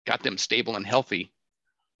got them stable and healthy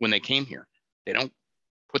when they came here. They don't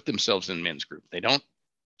put themselves in men's group. They don't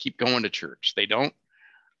keep going to church. They don't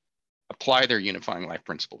apply their unifying life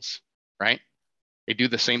principles, right? They do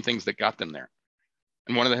the same things that got them there.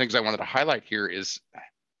 And one of the things I wanted to highlight here is,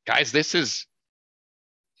 guys, this is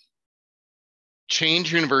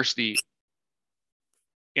Change YOUniversity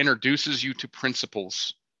introduces you to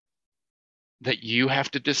principles that you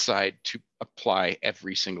have to decide to apply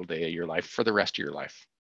every single day of your life for the rest of your life.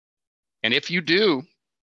 And if you do,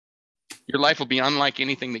 your life will be unlike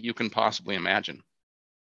anything that you can possibly imagine.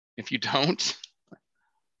 If you don't,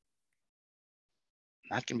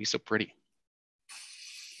 not going to be so pretty,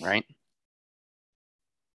 right?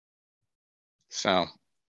 So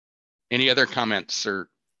any other comments or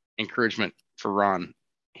encouragement for Ron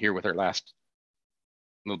here with our last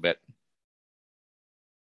little bit?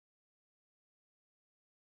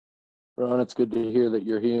 Ron, it's good to hear that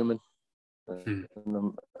you're human. And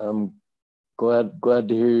I'm glad to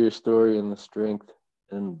hear your story and the strength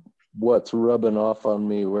and what's rubbing off on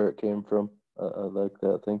me, where it came from. I like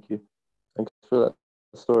that. Thank you. Thanks for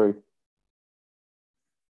that story.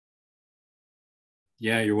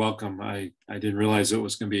 Yeah, you're welcome. I didn't realize it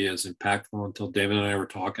was going to be as impactful until David and I were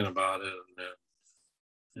talking about it.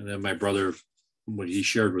 And then my brother, what he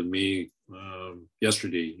shared with me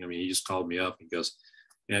yesterday, he just called me up and goes,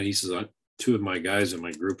 and he says, two of my guys in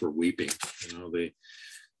my group are weeping.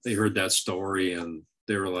 They heard that story and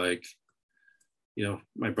they were like,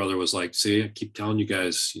 my brother was like, see, I keep telling you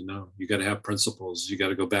guys, you got to have principles. You got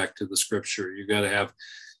to go back to the scripture. You got to have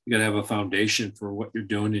a foundation for what you're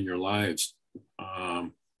doing in your lives.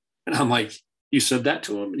 And I'm like, you said that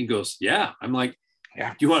to him? And he goes, yeah. I'm like,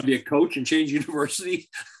 yeah. Do you want to be a coach and Change YOUniversity?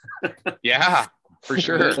 Yeah, for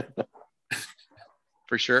sure.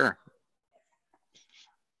 For sure.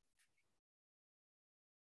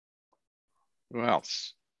 Who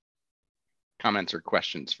else? Comments or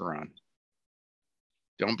questions for Ron?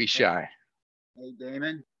 Don't be shy. Hey,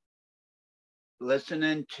 Damon.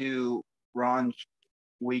 Listening to Ron's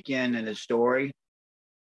weekend and his story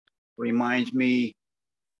reminds me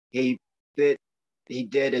he did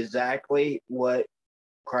exactly what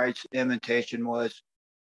Christ's invitation was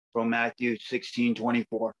from Matthew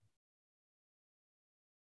 16:24.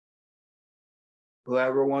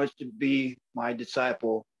 Whoever wants to be my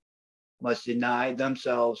disciple must deny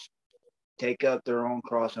themselves, take up their own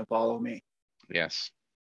cross and follow me. Yes.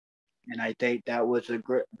 And I think that was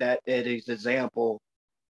that it is an example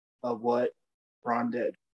of what Ron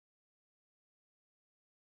did.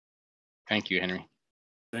 Thank you, Henry.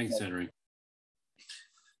 Thanks, Henry.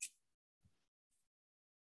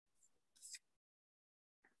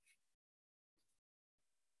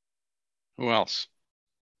 Who else?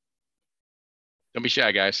 Don't be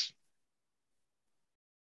shy, guys.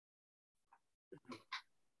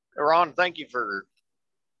 Ron, thank you for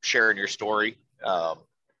sharing your story.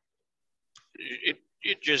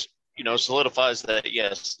 It just, solidifies that,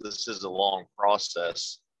 yes, this is a long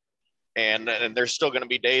process. And there's still going to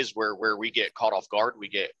be days where we get caught off guard. We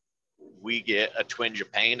get a twinge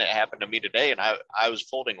of pain. That happened to me today, and I was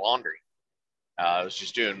folding laundry. I was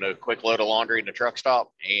just doing a quick load of laundry in the truck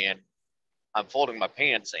stop, and I'm folding my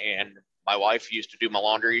pants, and my wife used to do my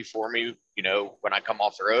laundry for me, when I come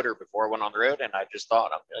off the road or before I went on the road. And I just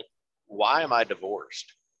thought, I'm like, why am I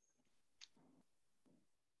divorced?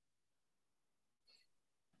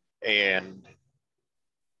 And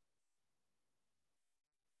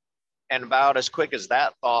about as quick as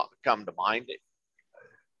that thought come to mind,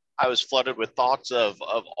 I was flooded with thoughts of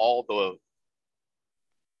all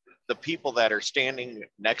the people that are standing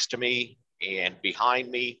next to me and behind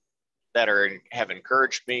me that have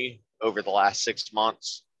encouraged me over the last 6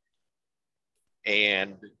 months,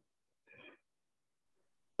 and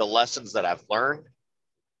the lessons that I've learned.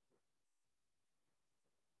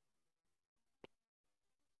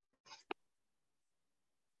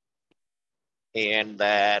 And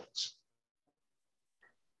that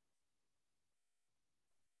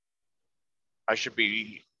I should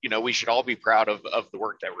be, we should all be proud of the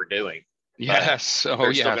work that we're doing. Yes. But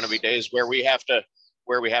there's still going to be days where we have to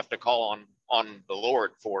call on the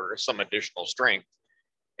Lord for some additional strength.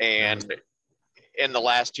 And in the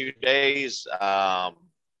last 2 days, I've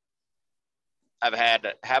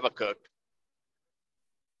had Habakkuk,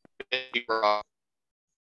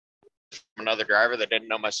 another driver that didn't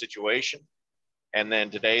know my situation. And then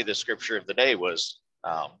today, the scripture of the day was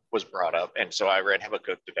brought up. And so I read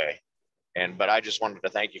Habakkuk today. But I just wanted to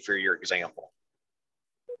thank you for your example.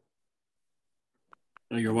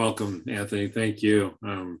 You're welcome, Anthony. Thank you.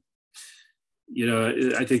 I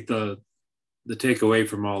think the takeaway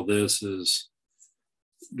from all this is,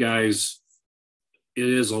 guys, it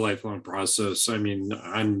is a lifelong process. I mean,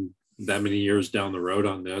 I'm that many years down the road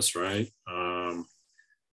on this, right?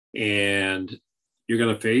 And you're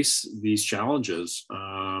going to face these challenges.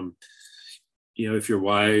 If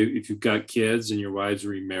you've got kids and your wives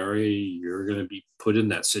remarry, you're going to be put in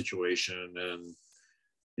that situation, and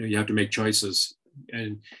you have to make choices,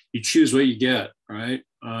 and you choose what you get, right?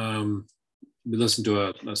 We listened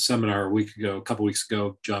to a seminar a couple weeks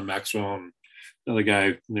ago, John Maxwell and another guy,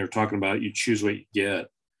 and they were talking about you choose what you get.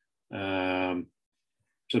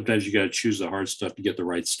 Sometimes you got to choose the hard stuff to get the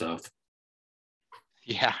right stuff.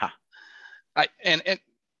 Yeah. And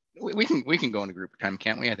we can go into group time,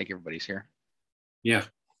 can't we? I think everybody's here. Yeah.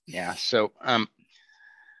 Yeah. So, I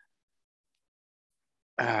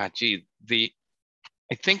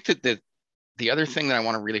think that the other thing that I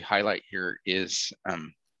want to really highlight here is,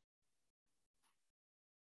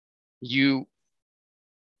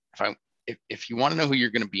 if you want to know who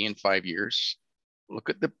you're going to be in 5 years, look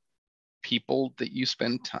at the people that you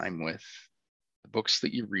spend time with, the books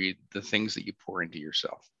that you read, the things that you pour into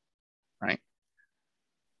yourself, right?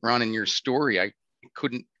 Ron, in your story,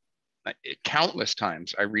 countless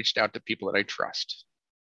times I reached out to people that I trust.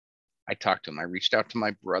 I talked to them. I reached out to my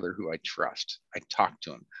brother who I trust. I talked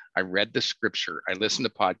to him. I read the scripture. I listened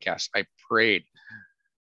to podcasts. I prayed.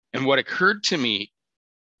 And what occurred to me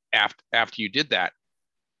after you did that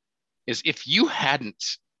is, if you hadn't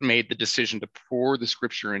made the decision to pour the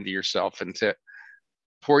scripture into yourself and to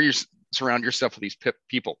surround yourself with these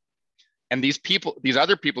people, and these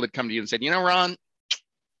other people that come to you and said, Ron,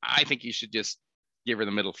 I think you should just give her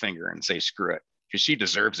the middle finger and say, screw it, because she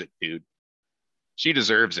deserves it, dude. She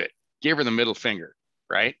deserves it. Give her the middle finger,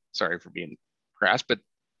 right? Sorry for being crass, but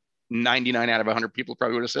 99 out of 100 people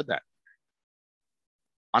probably would have said that,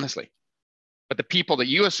 honestly. But the people that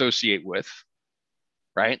you associate with,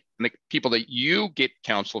 right, and the people that you get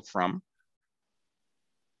counsel from,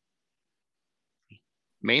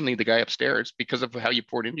 mainly the guy upstairs, because of how you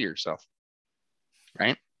poured into yourself,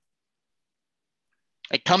 right?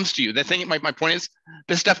 It comes to you. The thing, my point is,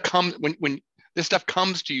 this stuff comes when this stuff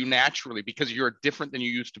comes to you naturally, because you're different than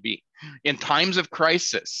you used to be. In times of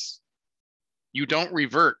crisis, you don't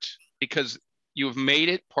revert, because you've made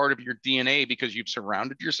it part of your DNA, because you've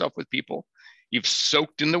surrounded yourself with people, you've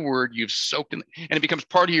soaked in the word, and it becomes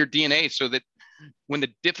part of your DNA, so that when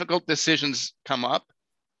the difficult decisions come up,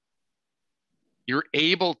 you're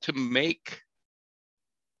able to make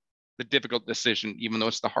the difficult decision, even though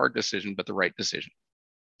it's the hard decision, but the right decision.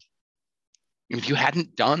 If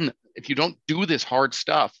you don't do this hard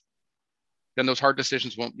stuff, then those hard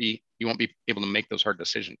decisions you won't be able to make those hard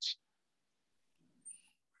decisions.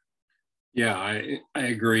 Yeah, I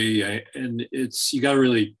agree. And you got to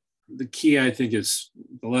really, the key, I think, is,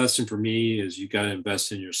 the lesson for me is, you got to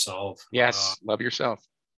invest in yourself. Yes. Love yourself.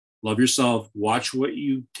 Love yourself. Watch what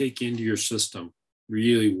you take into your system.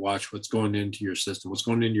 Really watch what's going into your system, what's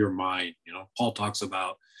going into your mind. Paul talks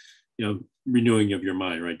about, renewing of your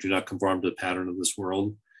mind, right? Do not conform to the pattern of this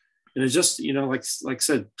world. And it's just, like I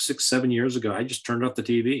said, 6-7 years ago, I just turned off the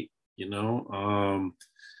TV.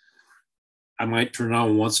 I might turn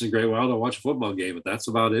on once in a great while to watch a football game, but that's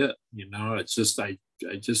about it. It's just, I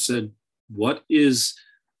just said, what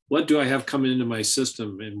do I have coming into my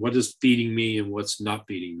system, and what is feeding me and what's not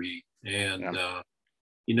feeding me? And,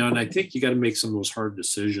 and I think you got to make some of those hard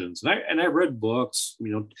decisions. And I read books,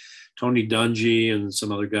 Tony Dungy and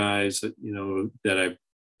some other guys that,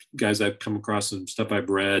 guys I've come across and stuff I've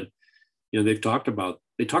read, they talk about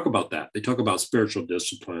that. They talk about spiritual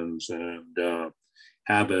disciplines and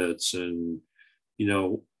habits, and,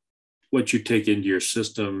 what you take into your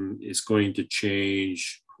system is going to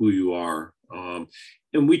change who you are.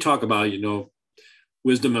 And we talk about,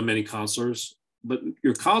 wisdom of many counselors, but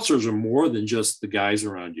your counselors are more than just the guys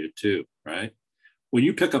around you too, right? When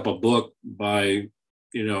you pick up a book by,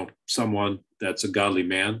 someone that's a godly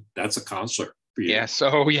man, that's a counselor for you. Yes.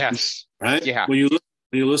 Oh, yes. Right. Yeah. When you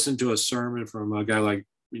listen to a sermon from a guy like,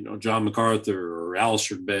 John MacArthur or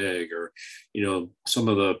Alistair Begg or, some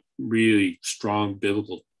of the really strong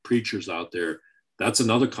biblical preachers out there, that's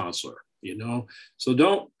another counselor, So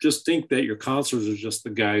don't just think that your counselors are just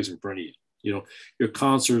the guys in front of you. Your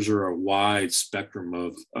counselors are a wide spectrum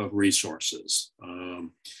of resources.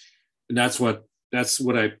 And that's what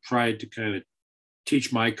I tried to kind of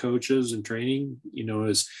teach my coaches in training,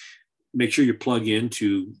 is make sure you plug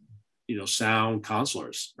into, sound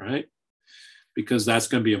counselors, right? Because that's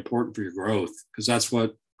going to be important for your growth, because that's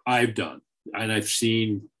what I've done. And I've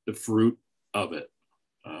seen the fruit of it.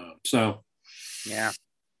 Yeah.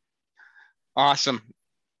 Awesome.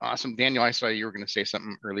 Daniel, I saw you were going to say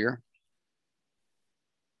something earlier.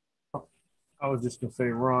 I was just going to say,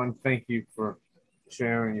 Ron, thank you for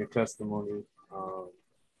sharing your testimony.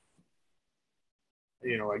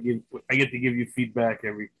 I get to give you feedback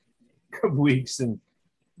every couple weeks,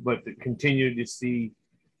 but to continue to see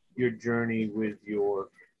your journey with your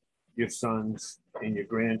sons and your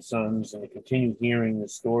grandsons, and to continue hearing the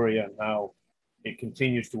story on how it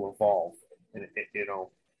continues to evolve, and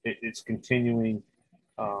it's continuing.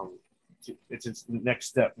 It's the next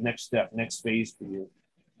step, next phase for you,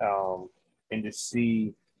 and to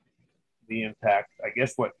see the impact. I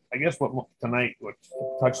guess what tonight, what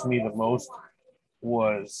touched me the most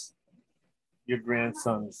was your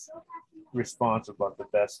grandson's response about the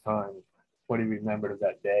best time, what he remembered of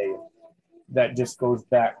that day. That just goes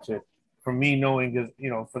back to, for me, knowing, because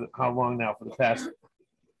how long now, for the past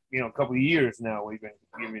couple of years now, we've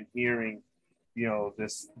been hearing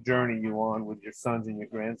this journey you on with your sons and your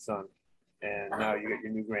grandson, and now you got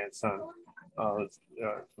your new grandson from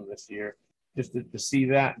this year. Just to see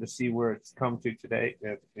that, to see where it's come to today,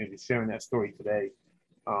 maybe sharing that story today.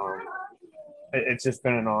 It's just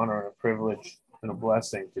been an honor and a privilege and a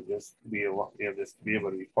blessing to just be able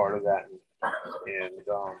to be part of that, and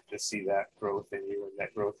just see that growth in you and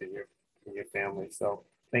that growth in your family. So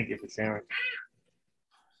thank you for sharing.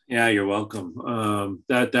 Yeah, you're welcome.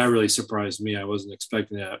 That really surprised me. I wasn't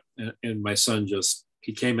expecting that. And my son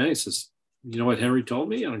he came in, he says, "You know what Henry told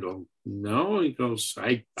me?" And I go, "No." He goes,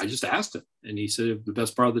 I just asked him. And he said the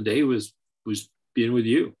best part of the day was being with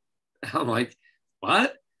you. And I'm like,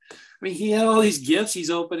 what? I mean, he had all these gifts he's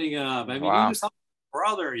opening up. I mean, Wow. He was helping his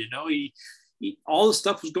brother, he all the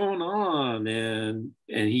stuff was going on. And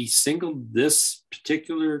he singled this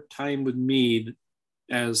particular time with me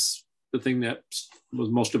as the thing that was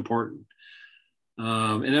most important.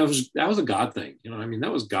 And that was a God thing.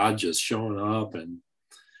 That was God just showing up and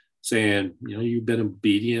saying, you've been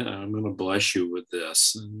obedient. I'm going to bless you with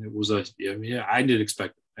this. And it was I didn't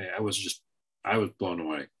expect it. I was blown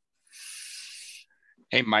away.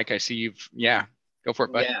 Hey, Mike, I see go for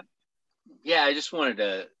it, bud. Yeah. I just wanted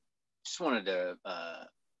to,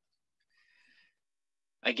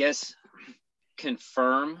 I guess,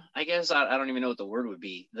 confirm, I don't even know what the word would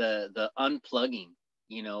be, the unplugging,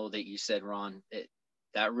 that you said, Ron.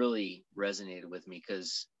 That really resonated with me,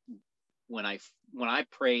 because when I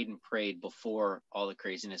prayed before all the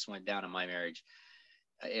craziness went down in my marriage,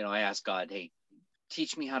 I asked God, hey,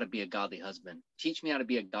 teach me how to be a godly husband. Teach me how to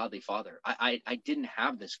be a godly father. I didn't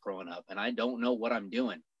have this growing up, and I don't know what I'm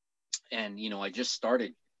doing. And, I just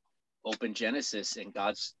started open Genesis, and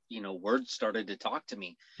God's, words started to talk to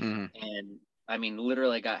me. Mm-hmm. And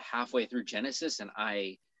literally I got halfway through Genesis and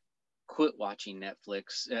I quit watching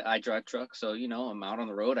Netflix. I drive truck. So, I'm out on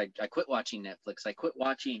the road. I quit watching Netflix. I quit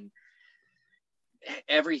watching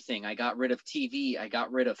everything. I got rid of TV. I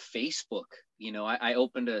got rid of Facebook. I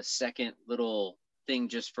opened a second little thing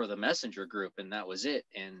just for the messenger group, and that was it.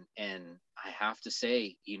 And I have to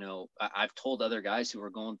say, you know, I've told other guys who are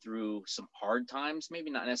going through some hard times, maybe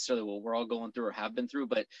not necessarily what we're all going through or have been through,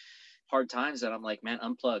 but hard times, that I'm like, man,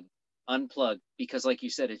 unplug, because like you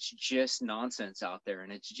said, it's just nonsense out there.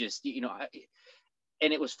 And it's just, you know,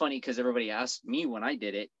 and it was funny because everybody asked me when I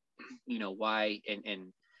did it, you know, why,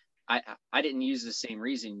 and I didn't use the same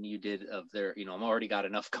reason you did of their, you know, I'm already got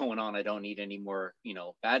enough going on. I don't need any more, you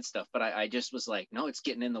know, bad stuff. But I just was like, no, it's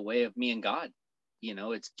getting in the way of me and God. You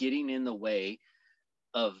know, it's getting in the way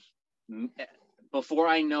of, before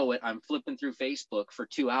I know it, I'm flipping through Facebook for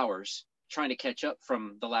 2 hours trying to catch up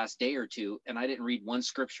from the last day or two. And I didn't read one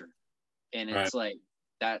scripture. And it's like,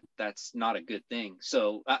 that's not a good thing.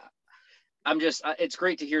 So I'm just, it's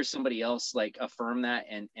great to hear somebody else like affirm that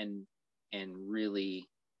and really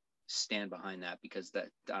stand behind that, because that,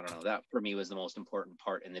 I don't know, that for me was the most important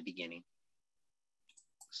part in the beginning.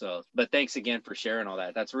 So, but thanks again for sharing all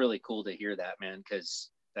that. That's really cool to hear that, man, because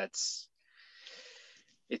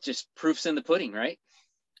it just proofs in the pudding, right?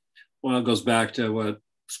 Well, it goes back to what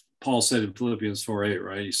Paul said in Philippians 4:8,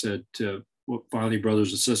 right? He said, finally,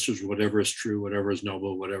 brothers and sisters, whatever is true, whatever is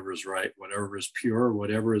noble, whatever is right, whatever is pure,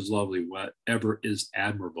 whatever is lovely, whatever is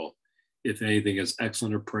admirable, if anything is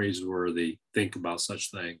excellent or praiseworthy, think about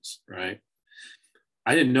such things, right?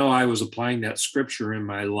 I didn't know I was applying that scripture in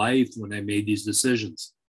my life when I made these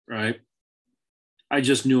decisions, right? I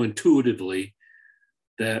just knew intuitively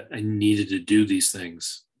that I needed to do these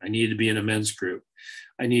things. I needed to be in a men's group.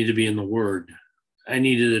 I needed to be in the Word. I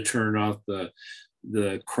needed to turn off the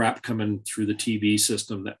crap coming through the TV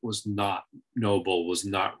system that was not noble, was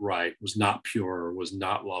not right, was not pure, was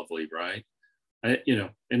not lovely, right? You know,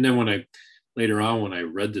 and then later on, when I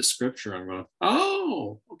read the scripture, I'm going,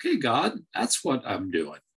 oh, okay, God, that's what I'm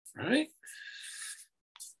doing, right?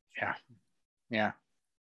 Yeah.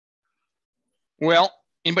 Well,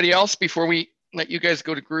 anybody else before we let you guys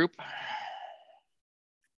go to group?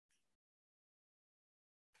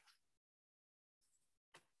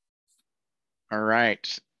 All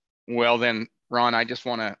right. Well then, Ron, I just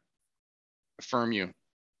want to affirm you.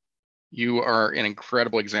 You are an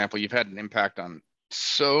incredible example. You've had an impact on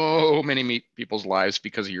so many people's lives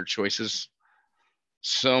because of your choices.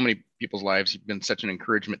 So many people's lives. You've been such an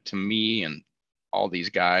encouragement to me and all these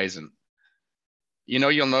guys. And you know,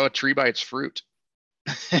 you'll know a tree by its fruit.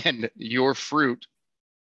 And your fruit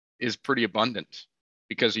is pretty abundant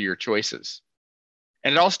because of your choices.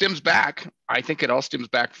 And it all stems back. I think it all stems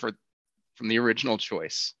back from the original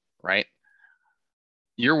choice, right?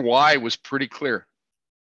 Your why was pretty clear.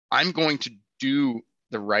 I'm going to do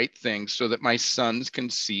the right thing so that my sons can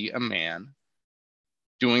see a man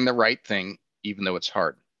doing the right thing, even though it's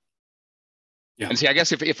hard. Yeah. And see, I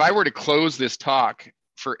guess if I were to close this talk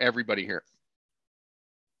for everybody here,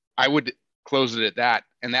 I would close it at that.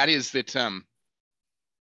 And that is that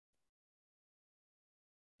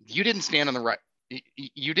you didn't stand on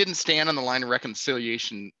the line of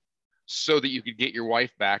reconciliation so that you could get your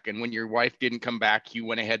wife back. And when your wife didn't come back, you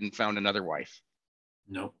went ahead and found another wife.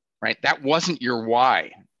 No. Right? That wasn't your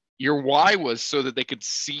why. Your why was so that they could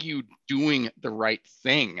see you doing the right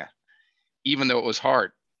thing, even though it was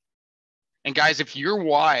hard. And guys, if your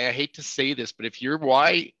why, I hate to say this, but if your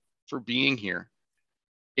why for being here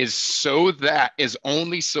is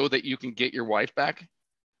only so that you can get your wife back,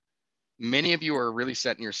 many of you are really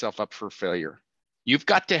setting yourself up for failure. You've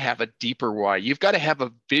got to have a deeper why. You've got to have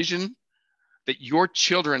a vision that your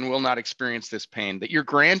children will not experience this pain, that your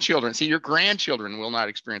grandchildren will not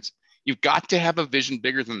experience. You've got to have a vision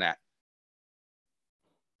bigger than that.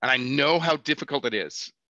 And I know how difficult it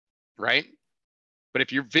is, right? But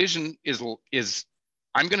if your vision is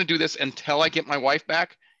I'm going to do this until I get my wife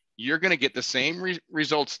back, you're going to get the same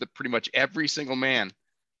results that pretty much every single man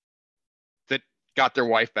that got their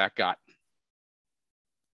wife back got.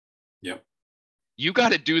 Yep. You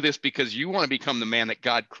got to do this because you want to become the man that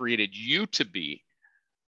God created you to be,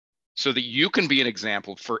 so that you can be an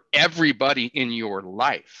example for everybody in your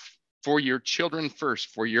life, for your children first,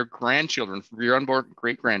 for your grandchildren, for your unborn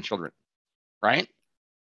great-grandchildren, right?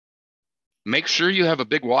 Make sure you have a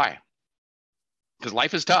big why, because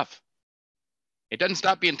life is tough. It doesn't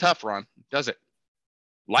stop being tough, Ron, does it?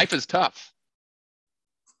 Life is tough.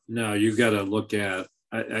 No, you've got to look at,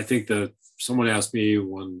 I think that someone asked me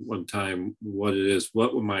one time what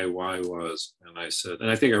my why was. And I said,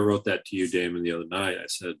 and I think I wrote that to you, Damon, the other night. I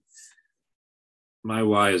said, my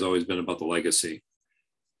why has always been about the legacy,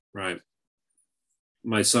 right?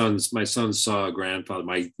 My sons saw a grandfather,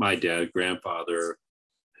 my dad, grandfather,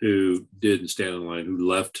 who didn't stand in line, who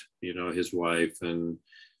left, his wife and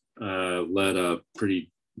led a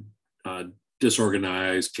pretty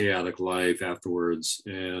disorganized, chaotic life afterwards.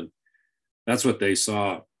 And that's what they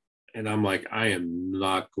saw. And I'm like, I am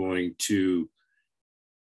not going to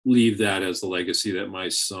leave that as the legacy that my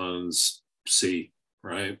sons see,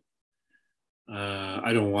 right?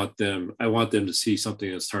 I don't want them, I want them to see something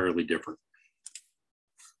that's entirely different.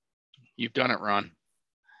 You've done it, Ron.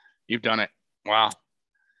 You've done it. Wow.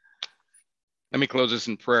 Let me close this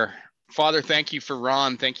in prayer. Father, thank you for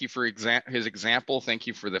Ron. Thank you for his example. Thank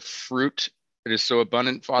you for the fruit that is so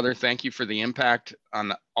abundant. Father, thank you for the impact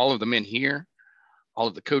on all of the men here, all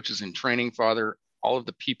of the coaches in training, Father, all of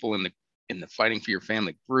the people in the Fighting for Your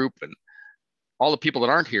Family group, and all the people that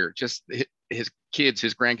aren't here, just his kids,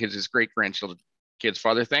 his grandkids, his great-grandchildren, kids.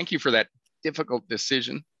 Father, thank you for that difficult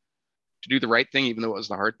decision to do the right thing, even though it was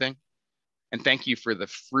the hard thing. And thank you for the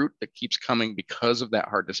fruit that keeps coming because of that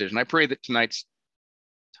hard decision. I pray that tonight's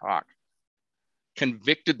talk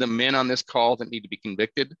convicted the men on this call that need to be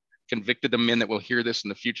convicted, convicted the men that will hear this in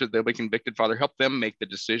the future, they'll be convicted. Father, help them make the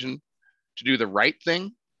decision to do the right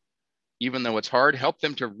thing, even though it's hard. Help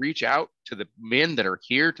them to reach out to the men that are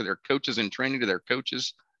here, to their coaches in training, to their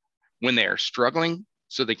coaches when they are struggling,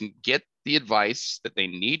 so they can get the advice that they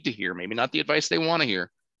need to hear. Maybe not the advice they want to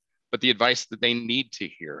hear, but the advice that they need to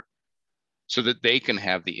hear, so that they can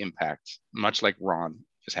have the impact, much like Ron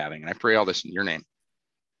is having. And I pray all this in your name.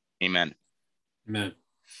 Amen. Amen.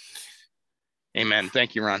 Amen.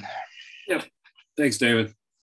 Thank you, Ron. Yeah. Thanks, David.